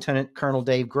by Lieutenant Colonel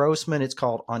Dave Grossman. It's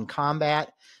called On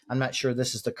Combat. I'm not sure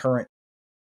this is the current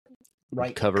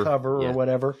cover or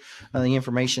whatever. The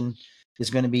information is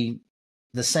going to be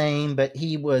the same, but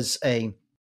he was he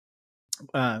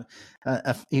was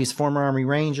a former Army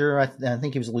Ranger. I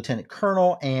think he was a lieutenant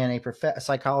colonel and a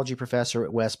psychology professor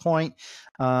at West Point.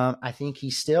 I think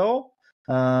he's still,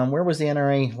 where was the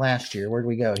NRA last year? Where did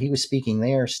we go? He was speaking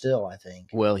there still, I think.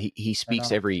 Well, he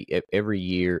speaks every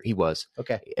year. He was.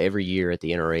 Okay. Every year at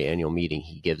the NRA annual meeting,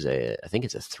 he gives I think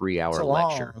it's a 3-hour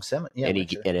lecture.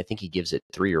 And I think he gives it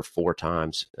 3 or 4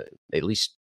 times, at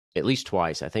least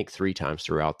twice, I think 3 times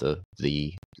throughout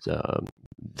the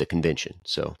convention.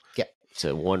 So yeah, it's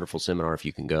a wonderful seminar. If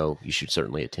you can go, you should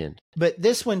certainly attend. But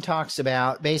this one talks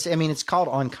about it's called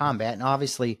On Combat, and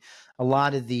obviously a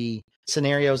lot of the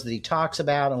scenarios that he talks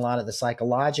about, and a lot of the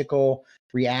psychological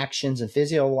reactions and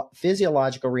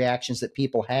physiological reactions that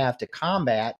people have to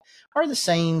combat are the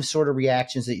same sort of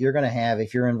reactions that you're going to have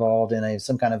if you're involved in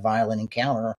some kind of violent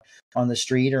encounter on the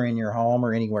street or in your home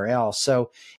or anywhere else.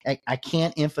 So I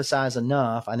can't emphasize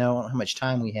enough. I know how much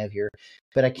time we have here,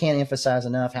 but I can't emphasize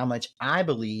enough how much I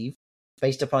believe,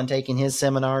 based upon taking his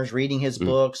seminars, reading his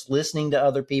books, listening to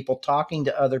other people, talking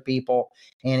to other people,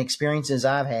 and experiences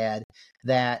I've had,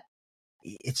 that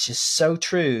it's just so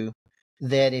true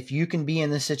that if you can be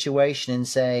in this situation and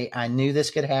say, I knew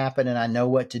this could happen and I know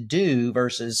what to do,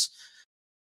 versus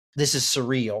this is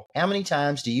surreal. How many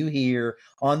times do you hear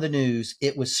on the news,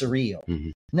 it was surreal?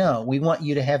 No, we want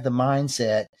you to have the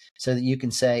mindset so that you can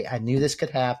say, I knew this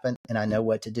could happen and I know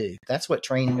what to do. That's what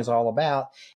training is all about.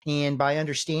 And by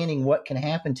understanding what can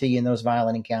happen to you in those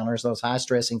violent encounters, those high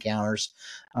stress encounters,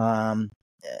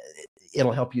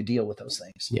 it'll help you deal with those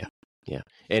things. Yeah. Yeah.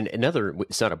 And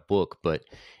it's not a book, but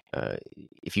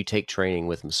if you take training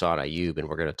with Massad Ayoob, and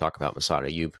we're going to talk about Massad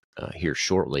Ayoob here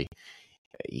shortly,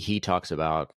 he talks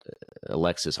about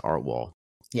Alexis Artwell.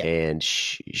 Yeah. And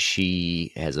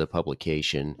she has a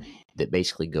publication that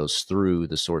basically goes through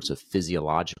the sorts of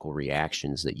physiological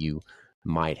reactions that you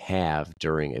might have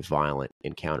during a violent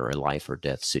encounter, a life or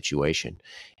death situation.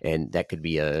 And that could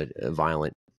be a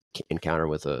violent encounter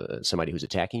with somebody who's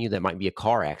attacking you. That might be a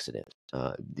car accident.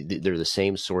 They're the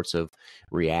same sorts of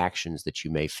reactions that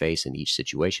you may face in each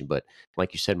situation. But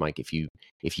like you said, Mike, if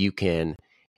you can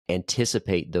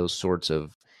anticipate those sorts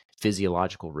of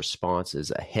physiological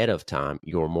responses ahead of time,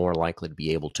 you're more likely to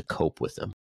be able to cope with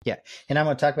them. Yeah, and I'm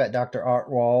going to talk about Dr.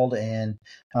 Artwald and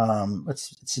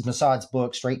it's Massad's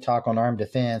book, Straight Talk on Armed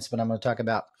Defense, but I'm going to talk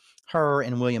about her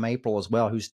and William April as well,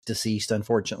 who's deceased,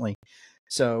 unfortunately.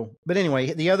 So, but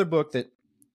anyway, the other book that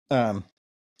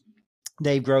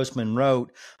Dave Grossman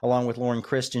wrote, along with Lauren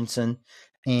Christensen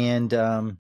and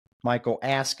Michael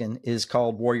Askin, is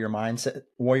called Warrior Mindset.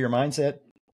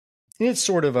 And it's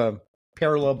sort of a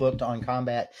parallel book to On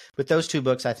Combat, but those two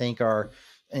books, I think, are,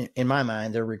 in my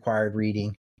mind, they're required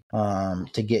reading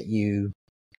to get you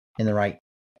in the right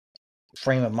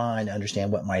frame of mind to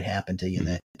understand what might happen to you in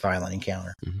that violent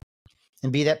encounter. Mm-hmm.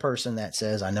 And be that person that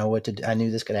says, I know what to do. I knew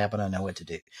this could happen. I know what to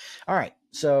do. All right.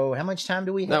 So how much time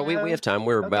do we have? No, we have time.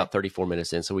 We're about 34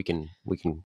 minutes in, so we can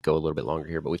go a little bit longer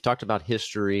here. But we've talked about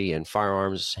history and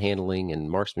firearms handling and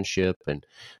marksmanship and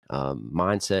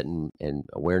mindset and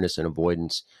awareness and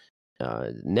avoidance.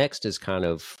 Next is kind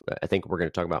of, I think we're going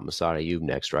to talk about Massad Ayoob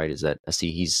next, right? Is that, I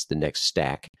see he's the next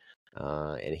stack.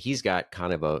 And he's got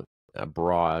kind of a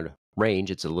broad range.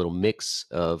 It's a little mix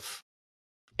of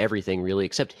everything really,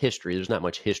 except history. There's not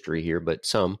much history here, but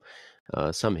some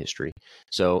history.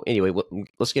 So anyway,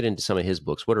 let's get into some of his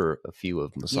books. What are a few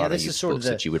of Massad Ayoob's books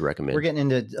that you would recommend? We're getting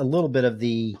into a little bit of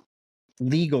the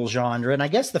legal genre. And I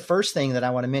guess the first thing that I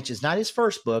want to mention is not his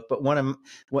first book, but and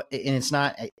it's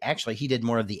not, actually, he did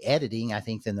more of the editing, I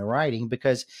think, than the writing,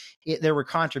 because there were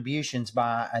contributions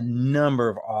by a number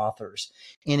of authors.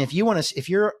 And if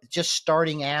you're just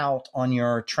starting out on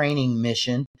your training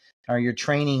mission or your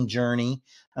training journey,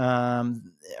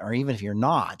 or even if you're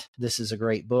not, this is a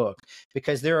great book,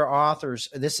 because there are authors.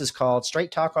 This is called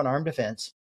Straight Talk on Armed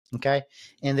Defense. Okay.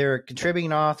 And their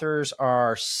contributing authors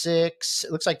are 6.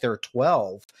 It looks like there are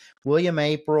 12. William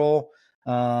April,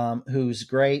 who's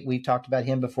great. We've talked about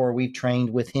him before. We've trained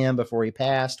with him before he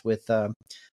passed with Greg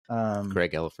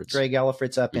Ellifritz. Greg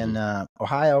Ellifritz up in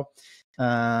Ohio.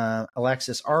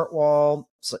 Alexis Artwald,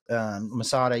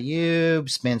 Massad Ayoob,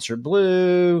 Spencer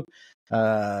Blue,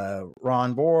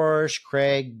 Ron Borsch,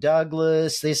 Craig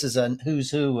Douglas. This is a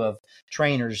who's who of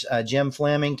trainers. Jim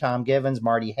Fleming, Tom Givens,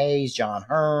 Marty Hayes, John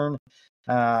Hearn,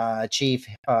 Chief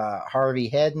Harvey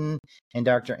Hedden, and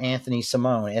Dr. Anthony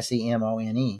Simone,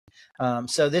 Semone.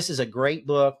 So this is a great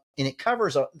book, and it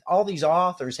covers all these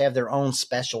authors have their own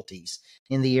specialties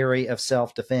in the area of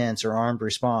self-defense or armed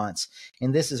response.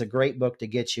 And this is a great book to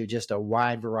get you just a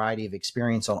wide variety of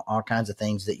experience on all kinds of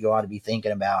things that you ought to be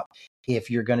thinking about if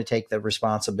you're going to take the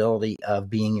responsibility of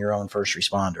being your own first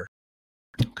responder.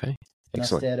 Okay.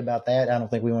 Excellent. Enough said about that. I don't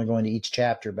think we want to go into each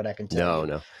chapter, but I can tell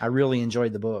you, I really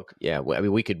enjoyed the book. Yeah. Well, I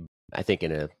mean, we could, I think,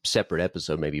 in a separate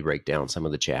episode, maybe break down some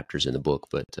of the chapters in the book,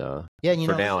 but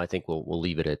now, I think we'll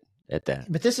leave it at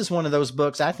that. But this is one of those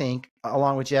books, I think,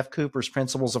 along with Jeff Cooper's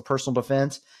Principles of Personal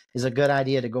Defense, is a good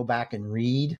idea to go back and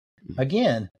read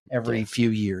again every few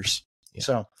years. Yeah.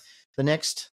 So the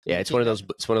next. Yeah, it's one of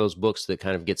those books that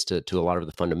kind of gets to a lot of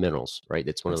the fundamentals, right?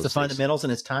 It's one of those fundamentals,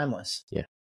 and it's timeless. Yeah,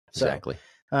 exactly.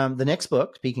 So, the next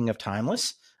book, speaking of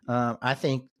timeless, I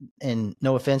think, and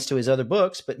no offense to his other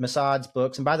books, but Massad's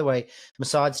books, and by the way,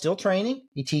 Massad's still training.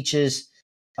 He teaches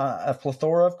a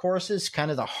plethora of courses.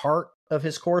 Kind of the heart of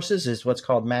his courses is what's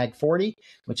called Mag 40,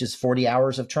 which is 40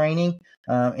 hours of training.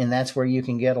 And that's where you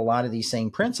can get a lot of these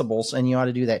same principles, and you ought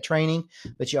to do that training,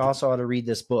 but you also ought to read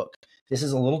this book. This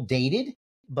is a little dated,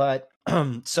 but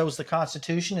so is the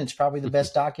Constitution. It's probably the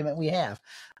best document we have.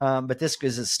 But this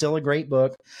is still a great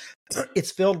book.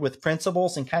 It's filled with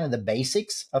principles and kind of the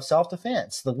basics of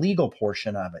self-defense, the legal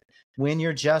portion of it. When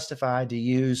you're justified to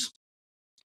use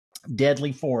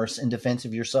deadly force in defense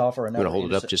of yourself or another. You want to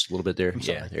hold it up just a little bit there?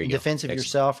 Yeah, there you go. In defense of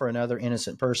yourself or another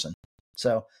innocent person.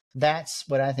 So that's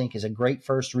what I think is a great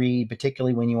first read,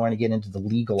 particularly when you want to get into the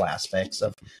legal aspects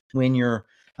of when you're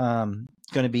going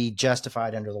to be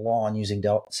justified under the law and using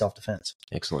self-defense.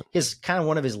 Excellent.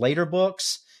 One of his later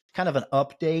books, kind of an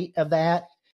update of that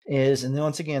is, and then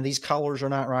once again, these colors are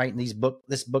not right, and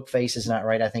this book face is not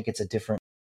right. I think it's a different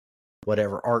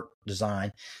art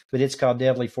design, but it's called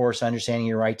Deadly Force: Understanding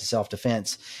Your Right to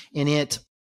Self-Defense, and it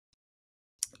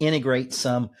integrates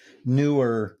some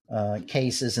newer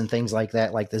cases and things like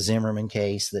that, like the Zimmerman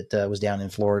case that was down in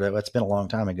Florida. It's been a long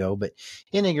time ago, but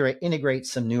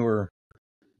integrates some newer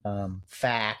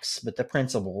facts, but the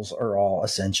principles are all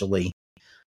essentially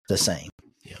the same.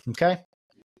 Yeah. Okay.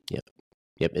 Yep.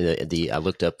 Yep. And I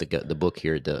looked up the book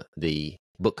here. The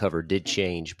book cover did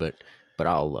change, but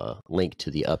I'll link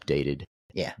to the updated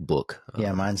book.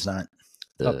 Yeah, mine's not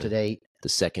up to date. The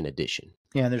second edition.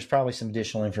 Yeah, there's probably some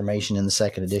additional information in the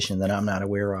second edition that I'm not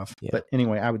aware of. Yeah. But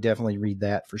anyway, I would definitely read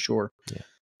that for sure.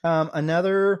 Yeah.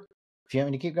 Another, if you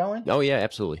want me to keep going? Oh, yeah,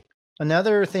 absolutely.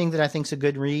 Another thing that I think is a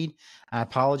good read, I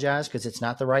apologize because it's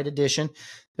not the right edition,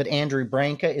 but Andrew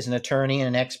Branca is an attorney and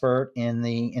an expert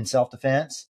in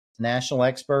self-defense, national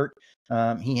expert.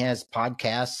 He has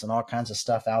podcasts and all kinds of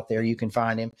stuff out there. You can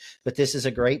find him. But this is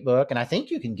a great book, and I think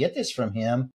you can get this from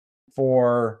him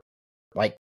for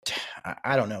like,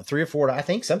 I don't know, $3 or $4. I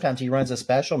think sometimes he runs a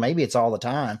special. Maybe it's all the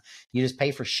time. You just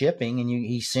pay for shipping and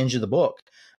he sends you the book.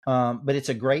 But it's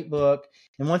a great book.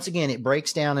 And once again, it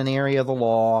breaks down an area of the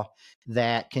law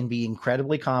that can be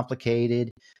incredibly complicated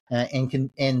and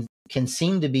can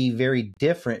seem to be very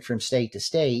different from state to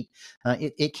state.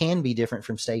 It can be different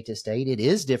from state to state. It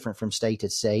is different from state to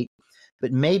state,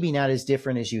 but maybe not as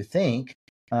different as you think.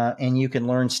 And you can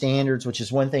learn standards, which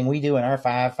is one thing we do in our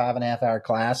 5.5 hour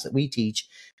class that we teach.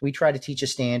 We try to teach a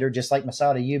standard just like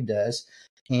Massad Ayoob does.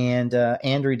 And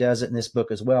Andrew does it in this book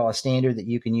as well, a standard that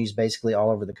you can use basically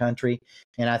all over the country.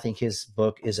 And I think his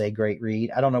book is a great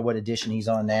read. I don't know what edition he's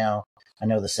on now. I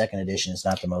know the second edition is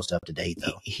not the most up to date,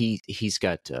 though. He's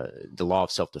got the Law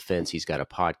of Self-Defense. He's got a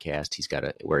podcast. He's got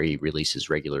where he releases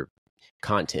regular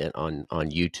content on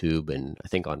YouTube and I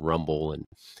think on Rumble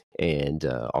and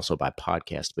also by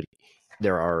podcast. But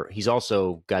he's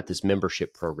also got this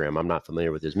membership program. I'm not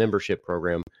familiar with his membership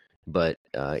program, but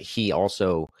he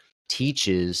also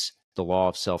teaches the law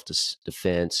of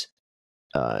self-defense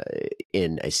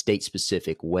in a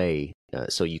state-specific way,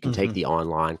 so you can take the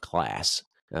online class.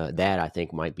 That I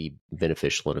think might be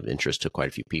beneficial and of interest to quite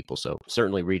a few people. So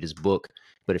certainly read his book,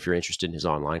 but if you're interested in his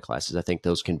online classes, I think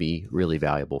those can be really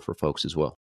valuable for folks as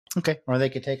well. Okay, or they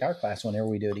could take our class whenever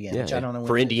we do it again. I don't know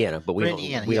for Indiana, but we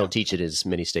don't teach it as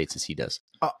many states as he does.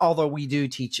 Although we do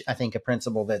teach, I think, a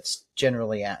principle that's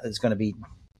generally is going to be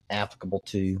applicable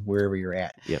to wherever you're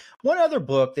at. Yep. One other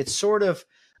book that's sort of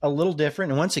a little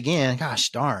different, and once again, gosh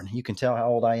darn, you can tell how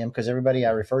old I am because everybody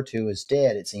I refer to is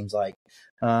dead, it seems like.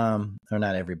 Or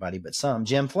not everybody, but some.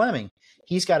 Jim Fleming,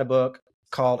 he's got a book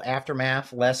called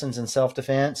Aftermath: Lessons in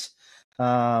Self-Defense.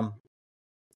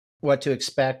 What to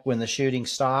expect when the shooting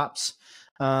stops.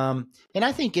 And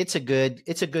I think it's a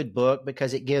good book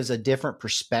because it gives a different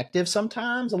perspective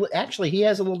sometimes. Actually, he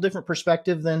has a little different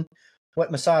perspective than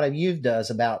what Massad Ayoob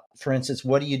does about, for instance,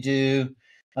 what do you do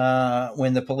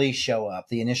when the police show up,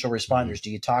 the initial responders? Do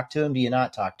you talk to them? Do you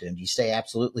not talk to them? Do you stay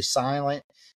absolutely silent?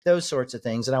 Those sorts of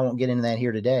things. And I won't get into that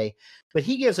here today. But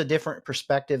he gives a different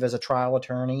perspective as a trial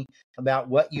attorney about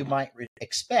what you might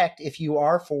expect if you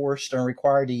are forced or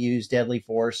required to use deadly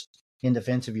force in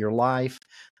defense of your life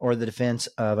or the defense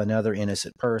of another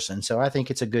innocent person. So I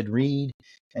think it's a good read.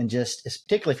 And just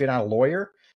particularly if you're not a lawyer,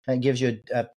 it gives you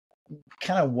a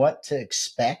kind of what to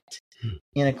expect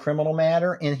in a criminal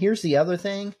matter. And here's the other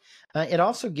thing. It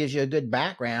also gives you a good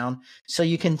background so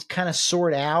you can kind of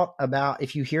sort out about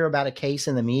if you hear about a case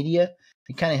in the media,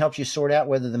 it kind of helps you sort out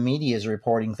whether the media is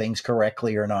reporting things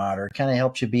correctly or not, or it kind of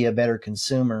helps you be a better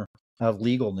consumer of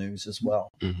legal news as well.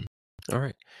 Mm-hmm. All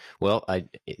right. Well,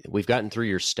 we've gotten through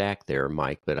your stack there,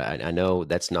 Mike, but I know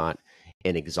that's not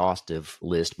an exhaustive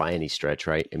list by any stretch,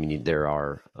 right? I mean, there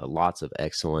are lots of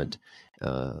excellent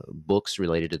books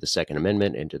related to the Second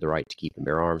Amendment and to the right to keep and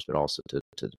bear arms, but also to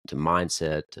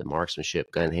mindset, to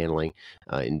marksmanship, gun handling,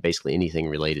 and basically anything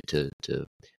related to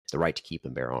the right to keep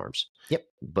and bear arms. Yep.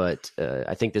 But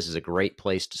I think this is a great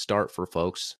place to start for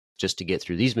folks. Just to get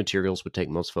through these materials would take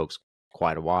most folks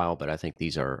quite a while, but I think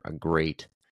these are a great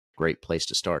place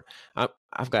to start.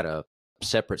 I've got a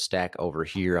separate stack over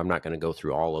here. I'm not going to go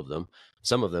through all of them.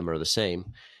 Some of them are the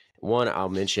same. One I'll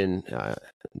mention,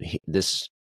 this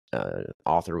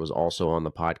author was also on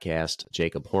the podcast,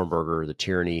 Jacob Hornberger, The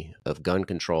Tyranny of Gun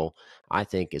Control, I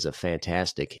think is a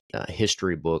fantastic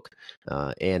history book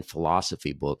and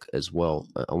philosophy book as well,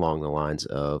 along the lines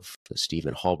of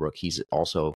Stephen Holbrook. He's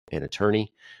also an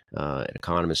attorney, an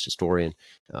economist, historian.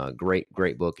 Great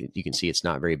book. You can see it's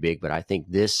not very big, but I think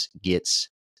this gets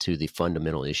to the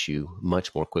fundamental issue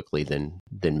much more quickly than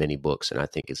many books, and I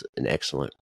think is an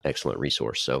excellent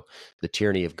resource. So The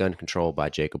Tyranny of Gun Control by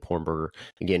Jacob Hornberger.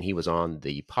 Again, he was on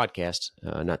the podcast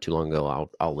not too long ago.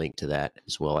 I'll link to that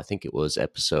as well. I think it was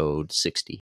episode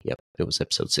 60. Yep, it was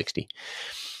episode 60.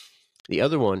 The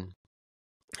other one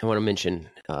I want to mention,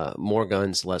 More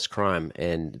Guns, Less Crime,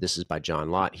 and this is by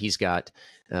John Lott. He's got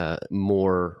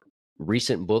more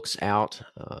recent books out,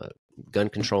 Gun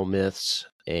Control Myths,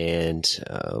 and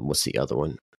what's the other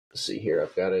one? let's see here,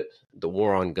 I've got it. The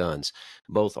War on Guns.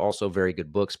 Both also very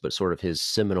good books, but sort of his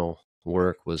seminal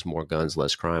work was More Guns,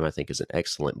 Less Crime, I think is an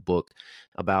excellent book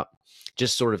about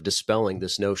just sort of dispelling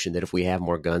this notion that if we have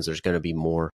more guns, there's going to be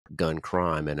more gun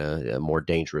crime and a more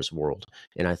dangerous world.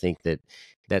 And I think that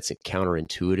that's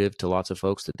counterintuitive to lots of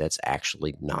folks, that that's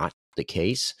actually not the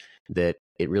case, that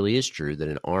it really is true that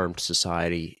an armed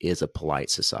society is a polite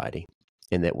society,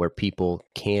 and that where people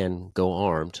can go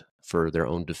armed for their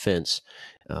own defense,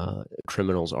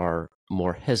 criminals are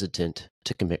more hesitant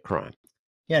to commit crime.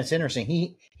 Yeah, it's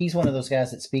interesting. He's one of those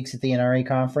guys that speaks at the NRA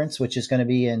conference, which is going to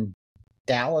be in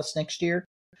Dallas next year.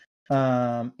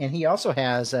 And he also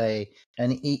has an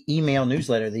email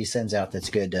newsletter that he sends out that's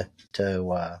good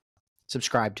to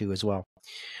subscribe to as well.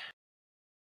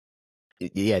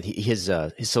 Yeah, his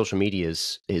social media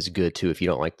is good too. If you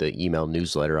don't like the email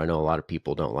newsletter, I know a lot of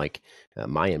people don't like.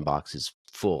 My inbox is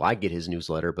full. I get his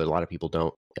newsletter, but a lot of people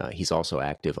don't. He's also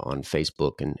active on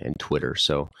Facebook and Twitter,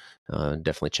 so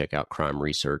definitely check out Crime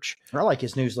Research. I like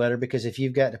his newsletter because if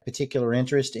you've got a particular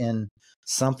interest in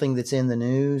something that's in the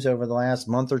news over the last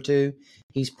month or two,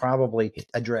 he's probably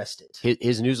addressed it.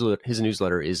 His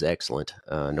newsletter is excellent,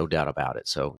 no doubt about it.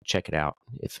 So check it out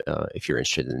if you're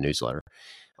interested in the newsletter.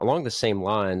 Along the same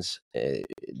lines,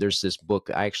 there's this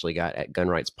book I actually got at Gun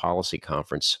Rights Policy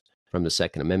Conference from the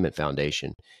Second Amendment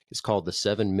Foundation. It's called The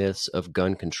 7 Myths of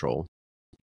Gun Control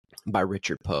by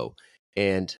Richard Poe.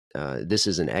 And this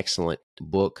is an excellent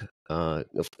book,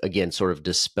 again, sort of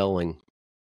dispelling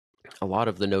a lot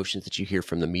of the notions that you hear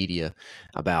from the media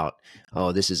about,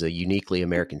 oh, this is a uniquely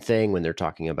American thing when they're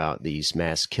talking about these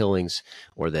mass killings,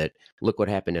 or that, look what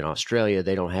happened in Australia,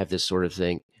 they don't have this sort of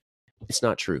thing. It's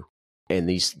not true. And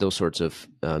those sorts of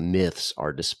myths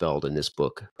are dispelled in this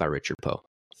book by Richard Poe.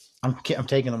 I'm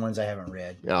taking the ones I haven't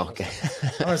read. Oh, okay.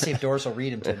 I want to see if Doris will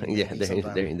read them to me. Yeah,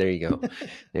 there you go.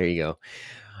 There you go.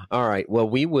 All right. Well,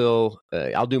 we will.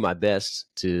 I'll do my best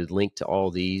to link to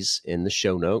all these in the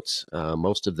show notes,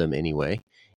 most of them anyway.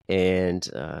 And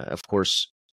of course,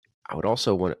 I would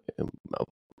also want to.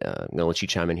 I'm going to let you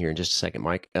chime in here in just a second,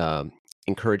 Mike.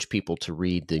 Encourage people to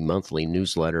read the monthly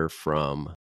newsletter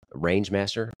from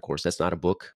Rangemaster. Of course, that's not a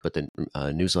book, but the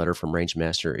newsletter from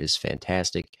Rangemaster is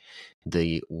fantastic.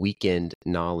 The weekend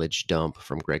knowledge dump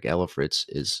from Greg Ellifritz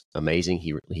is amazing.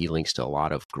 He links to a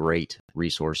lot of great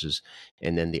resources.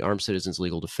 And then the Armed Citizens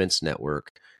Legal Defense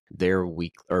Network, their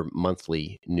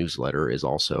monthly newsletter is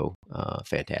also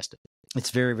fantastic.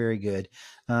 It's very, very good.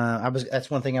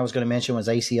 That's one thing I was going to mention was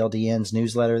ACLDN's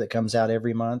newsletter that comes out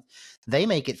every month. They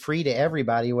make it free to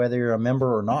everybody, whether you're a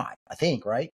member or not, I think,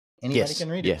 right? Anybody can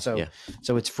read it.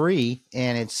 So it's free,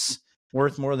 and it's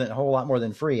worth a whole lot more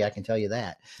than free. I can tell you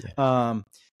that. Yeah.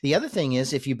 The other thing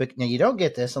is, now you don't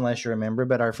get this unless you're a member,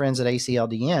 but our friends at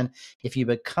ACLDN, if you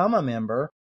become a member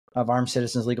of Armed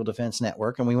Citizens Legal Defense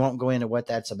Network, and we won't go into what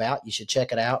that's about, you should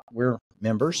check it out. We're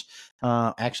members.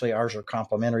 Actually, ours are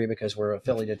complimentary because we're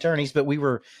affiliate attorneys, but we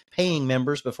were paying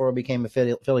members before we became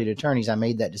affiliate attorneys. I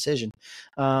made that decision.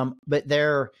 But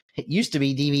it used to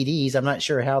be DVDs. I'm not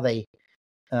sure how they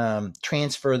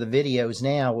transfer the videos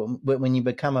now, but when you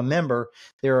become a member,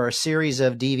 there are a series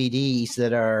of DVDs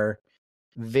that are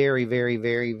very, very,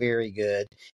 very, very good.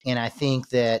 And I think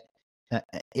that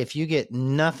if you get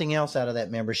nothing else out of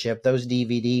that membership, those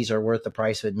DVDs are worth the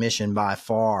price of admission by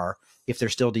far, if they're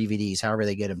still DVDs, however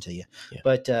they get them to you. Yeah.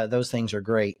 But those things are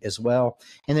great as well.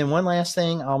 And then one last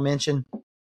thing I'll mention,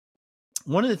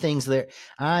 one of the things that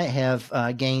I have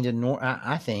gained,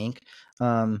 I think,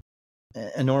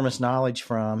 enormous knowledge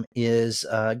from is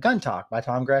Gun Talk by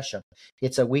Tom Gresham.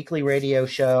 It's a weekly radio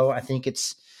show. I think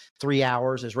it's 3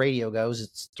 hours as radio goes.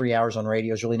 It's 3 hours on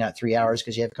radio. It's really not 3 hours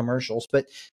because you have commercials, but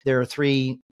there are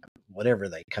whatever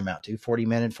they come out to,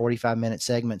 40-minute, 45-minute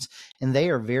segments, and they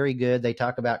are very good. They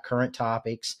talk about current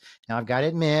topics. Now, I've got to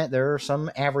admit, there are some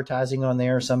advertising on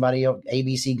there. Somebody,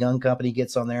 ABC Gun Company,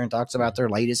 gets on there and talks about their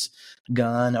latest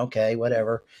gun. Okay,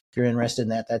 whatever. If you're interested in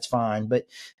that, that's fine. But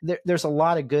there's a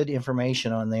lot of good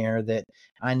information on there that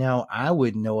I know I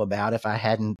wouldn't know about if I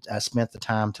hadn't spent the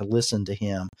time to listen to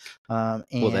him. Well,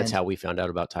 that's how we found out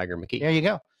about Tiger McKee. There you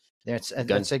go. That's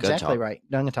exactly right.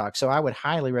 Gun Talk. So I would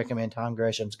highly recommend Tom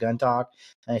Gresham's Gun Talk.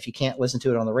 If you can't listen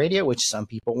to it on the radio, which some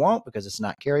people won't because it's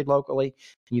not carried locally,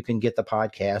 you can get the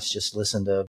podcast. Just listen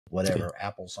to whatever,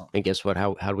 Apple something. And guess what?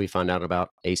 How do we find out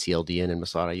about ACLDN and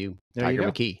Masada U? Tiger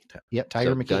McKee. Yep,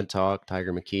 Tiger McKee. Gun Talk,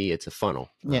 Tiger McKee. It's a funnel.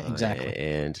 Yeah, exactly.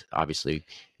 And obviously,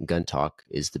 Gun Talk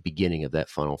is the beginning of that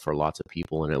funnel for lots of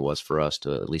people, and it was for us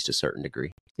to at least a certain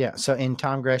degree. Yeah. So in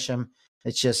Tom Gresham,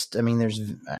 it's just, I mean, there's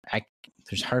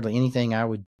hardly anything I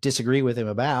would disagree with him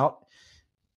about.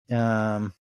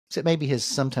 So maybe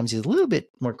sometimes he's a little bit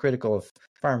more critical of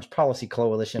Firearms Policy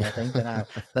Coalition, I think,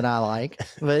 than I like.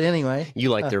 But anyway, you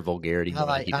like their vulgarity.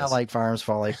 I like Firearms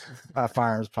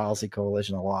Policy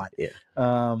Coalition a lot. Yeah.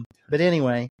 But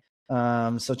anyway,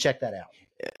 so check that out.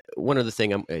 One other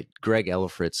thing, Greg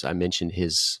Ellifritz, I mentioned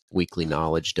his weekly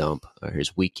knowledge dump, or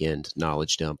his weekend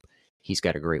knowledge dump. He's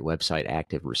got a great website,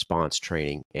 Active Response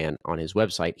Training. And on his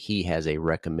website, he has a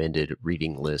recommended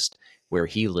reading list where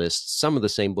he lists some of the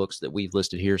same books that we've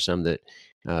listed here, some that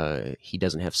he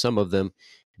doesn't have some of them,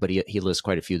 but he lists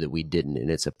quite a few that we didn't.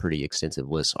 And it's a pretty extensive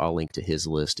list. I'll link to his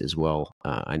list as well.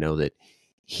 I know that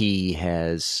he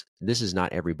has, this is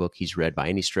not every book he's read by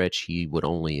any stretch. He would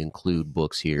only include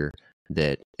books here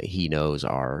that he knows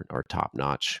are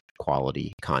top-notch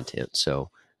quality content. So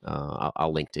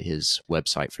I'll link to his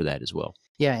website for that as well.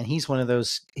 Yeah, and he's one of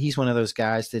those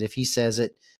guys that if he says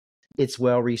it, it's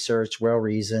well researched, well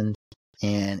reasoned,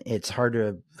 and it's hard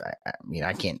to.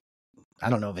 I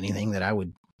don't know of anything that I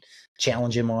would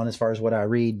challenge him on as far as what I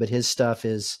read, but his stuff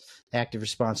is Active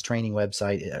Response Training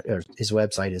website. Or his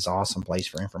website is an awesome place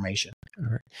for information.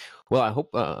 All right. Well, I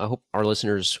hope our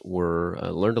listeners were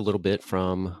learned a little bit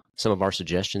from some of our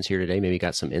suggestions here today. Maybe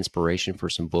got some inspiration for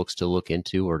some books to look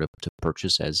into or to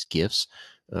purchase as gifts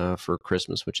for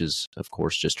Christmas, which is, of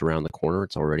course, just around the corner.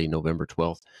 It's already November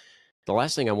 12th. The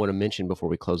last thing I want to mention before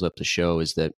we close up the show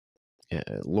is that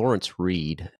Lawrence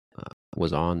Reed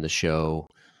was on the show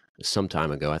some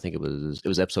time ago. I think it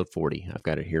was episode 40. I've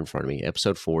got it here in front of me.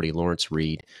 Episode 40, Lawrence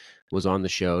Reed was on the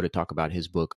show to talk about his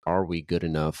book, Are We Good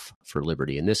Enough for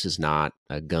Liberty? And this is not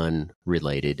a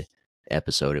gun-related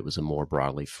episode. It was a more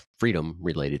broadly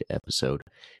freedom-related episode.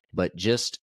 But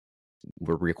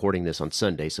we're recording this on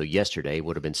Sunday, so yesterday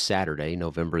would have been Saturday,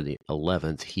 November the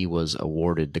 11th. He was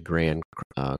awarded the Grand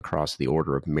Cross of the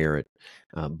Order of Merit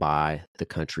by the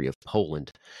country of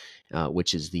Poland,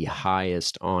 which is the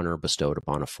highest honor bestowed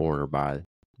upon a foreigner by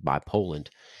Poland.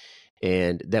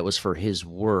 And that was for his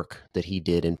work that he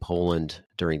did in Poland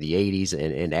during the 80s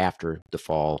and after the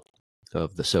fall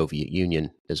of the Soviet Union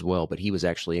as well. But he was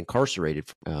actually incarcerated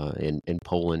in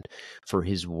Poland for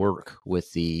his work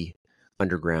with the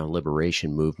underground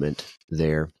liberation movement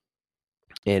there.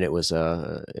 And it was,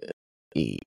 like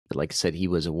I said, he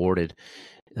was awarded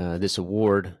this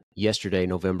award yesterday,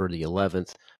 November the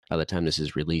 11th. By the time this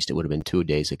is released, it would have been 2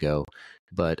 days ago,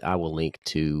 but I will link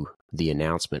to the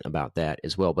announcement about that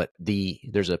as well. But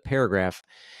there's a paragraph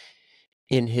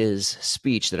in his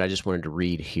speech that I just wanted to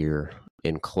read here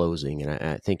in closing, and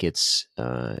I think it's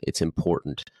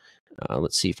important.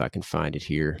 Let's see if I can find it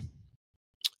here.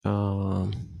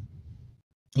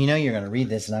 You know you're going to read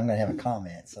this, and I'm going to have a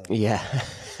comment. So yeah,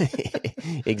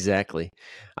 exactly.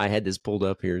 I had this pulled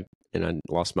up here, and I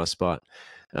lost my spot.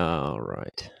 All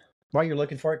right. While you're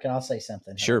looking for it, can I say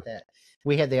something? Sure. About that?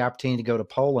 We had the opportunity to go to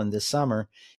Poland this summer,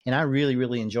 and I really,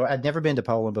 really enjoyed it. I'd never been to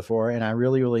Poland before, and I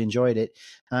really, really enjoyed it.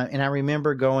 And I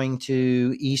remember going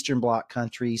to Eastern Bloc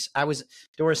countries.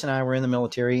 Doris and I were in the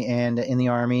military and in the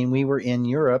Army, and we were in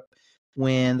Europe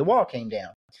when the wall came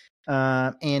down.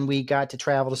 And we got to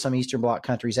travel to some Eastern Bloc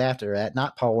countries after that,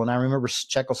 not Poland. I remember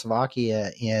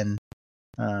Czechoslovakia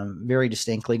very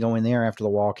distinctly going there after the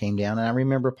wall came down. And I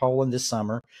remember Poland this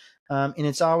summer. And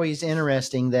it's always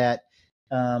interesting that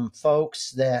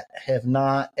folks that have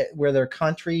not, where their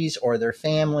countries or their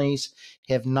families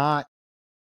have not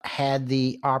had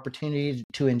the opportunity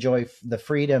to enjoy the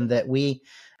freedom that we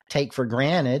take for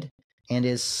granted and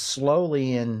is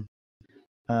slowly and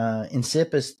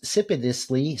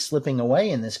insipidly slipping away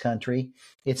in this country.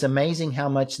 It's amazing how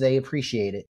much they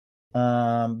appreciate it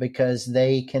because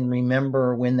they can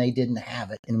remember when they didn't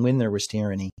have it and when there was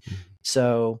tyranny.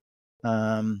 So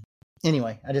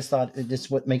anyway, I just thought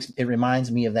it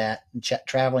reminds me of that,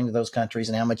 traveling to those countries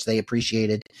and how much they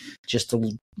appreciated just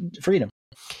the freedom.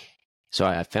 So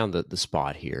I found the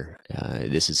spot here.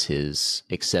 This is his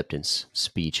acceptance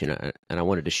speech, and I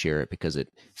wanted to share it because it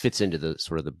fits into the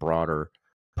sort of the broader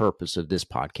purpose of this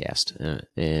podcast.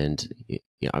 And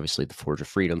obviously, the Forge of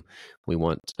Freedom. We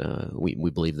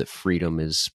believe that freedom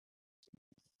is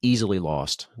easily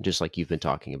lost, just like you've been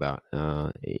talking about.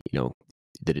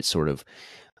 That it sort of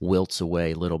wilts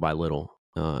away little by little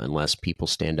unless people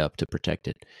stand up to protect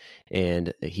it.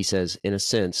 And he says, in a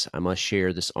sense, I must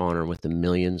share this honor with the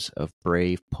millions of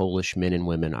brave Polish men and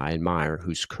women I admire,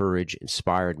 whose courage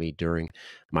inspired me during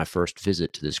my first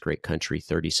visit to this great country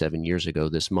 37 years ago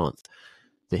this month.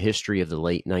 The history of the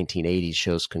late 1980s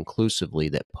shows conclusively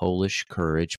that Polish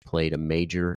courage played a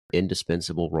major,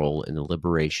 indispensable role in the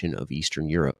liberation of Eastern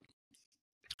Europe.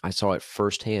 I saw it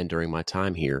firsthand during my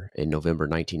time here in November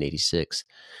 1986.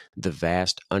 The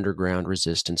vast underground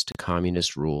resistance to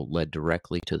communist rule led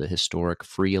directly to the historic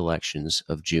free elections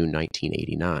of June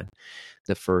 1989,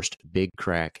 the first big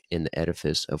crack in the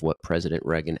edifice of what President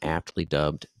Reagan aptly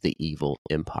dubbed the evil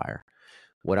empire.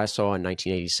 What I saw in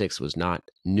 1986 was not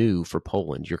new for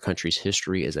Poland. Your country's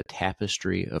history is a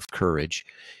tapestry of courage.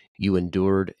 You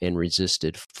endured and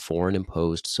resisted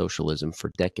foreign-imposed socialism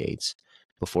for decades.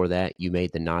 Before that, you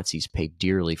made the Nazis pay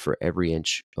dearly for every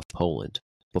inch of Poland.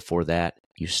 Before that,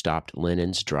 you stopped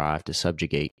Lenin's drive to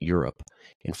subjugate Europe.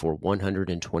 And for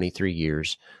 123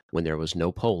 years, when there was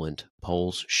no Poland,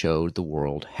 Poles showed the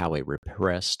world how a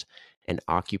repressed and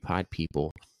occupied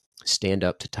people stand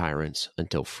up to tyrants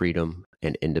until freedom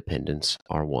and independence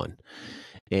are won.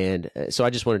 And so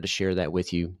I just wanted to share that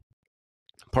with you,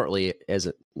 partly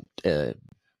as an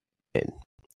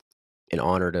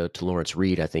honor to Lawrence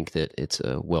Reed. I think that it's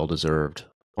a well-deserved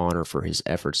honor for his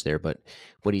efforts there. But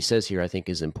what he says here, I think,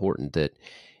 is important, that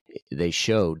they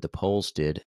showed, the Poles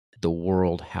did, the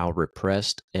world how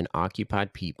repressed and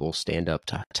occupied people stand up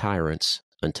to tyrants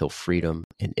until freedom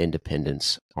and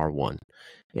independence are won.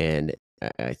 And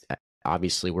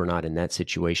obviously, we're not in that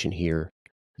situation here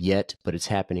yet, but it's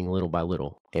happening little by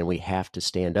little, and we have to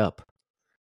stand up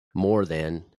more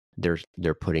than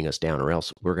they're putting us down, or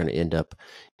else we're going to end up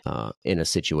in a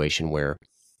situation where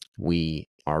we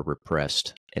are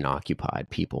repressed and occupied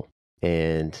people.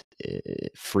 And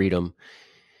freedom,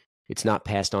 it's not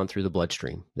passed on through the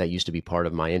bloodstream. That used to be part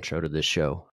of my intro to this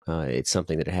show. It's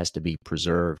something that has to be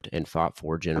preserved and fought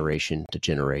for generation to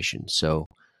generation. So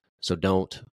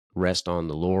don't rest on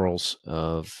the laurels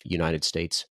of United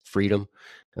States freedom,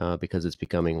 because it's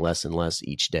becoming less and less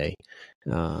each day.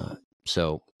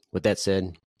 So with that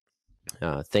said,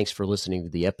 thanks for listening to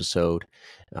the episode.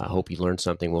 I hope you learned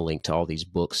something. We'll link to all these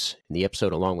books in the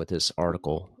episode, along with this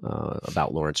article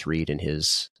about Lawrence Reed and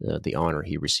his the honor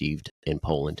he received in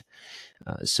Poland.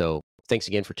 So thanks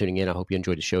again for tuning in. I hope you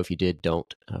enjoyed the show. If you did,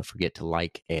 don't forget to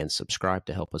like and subscribe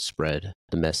to help us spread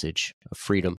the message of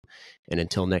freedom. And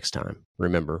until next time,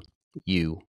 remember,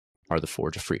 you are the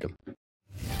Forge of Freedom.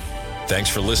 Thanks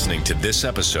for listening to this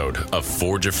episode of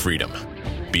Forge of Freedom.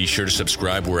 Be sure to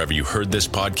subscribe wherever you heard this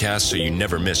podcast so you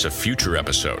never miss a future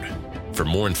episode. For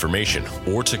more information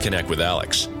or to connect with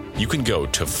Alex, you can go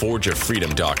to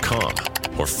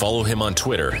forgeoffreedom.com or follow him on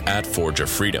Twitter at Forge of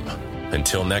Freedom.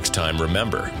 Until next time,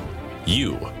 remember,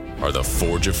 you are the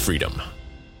Forge of Freedom.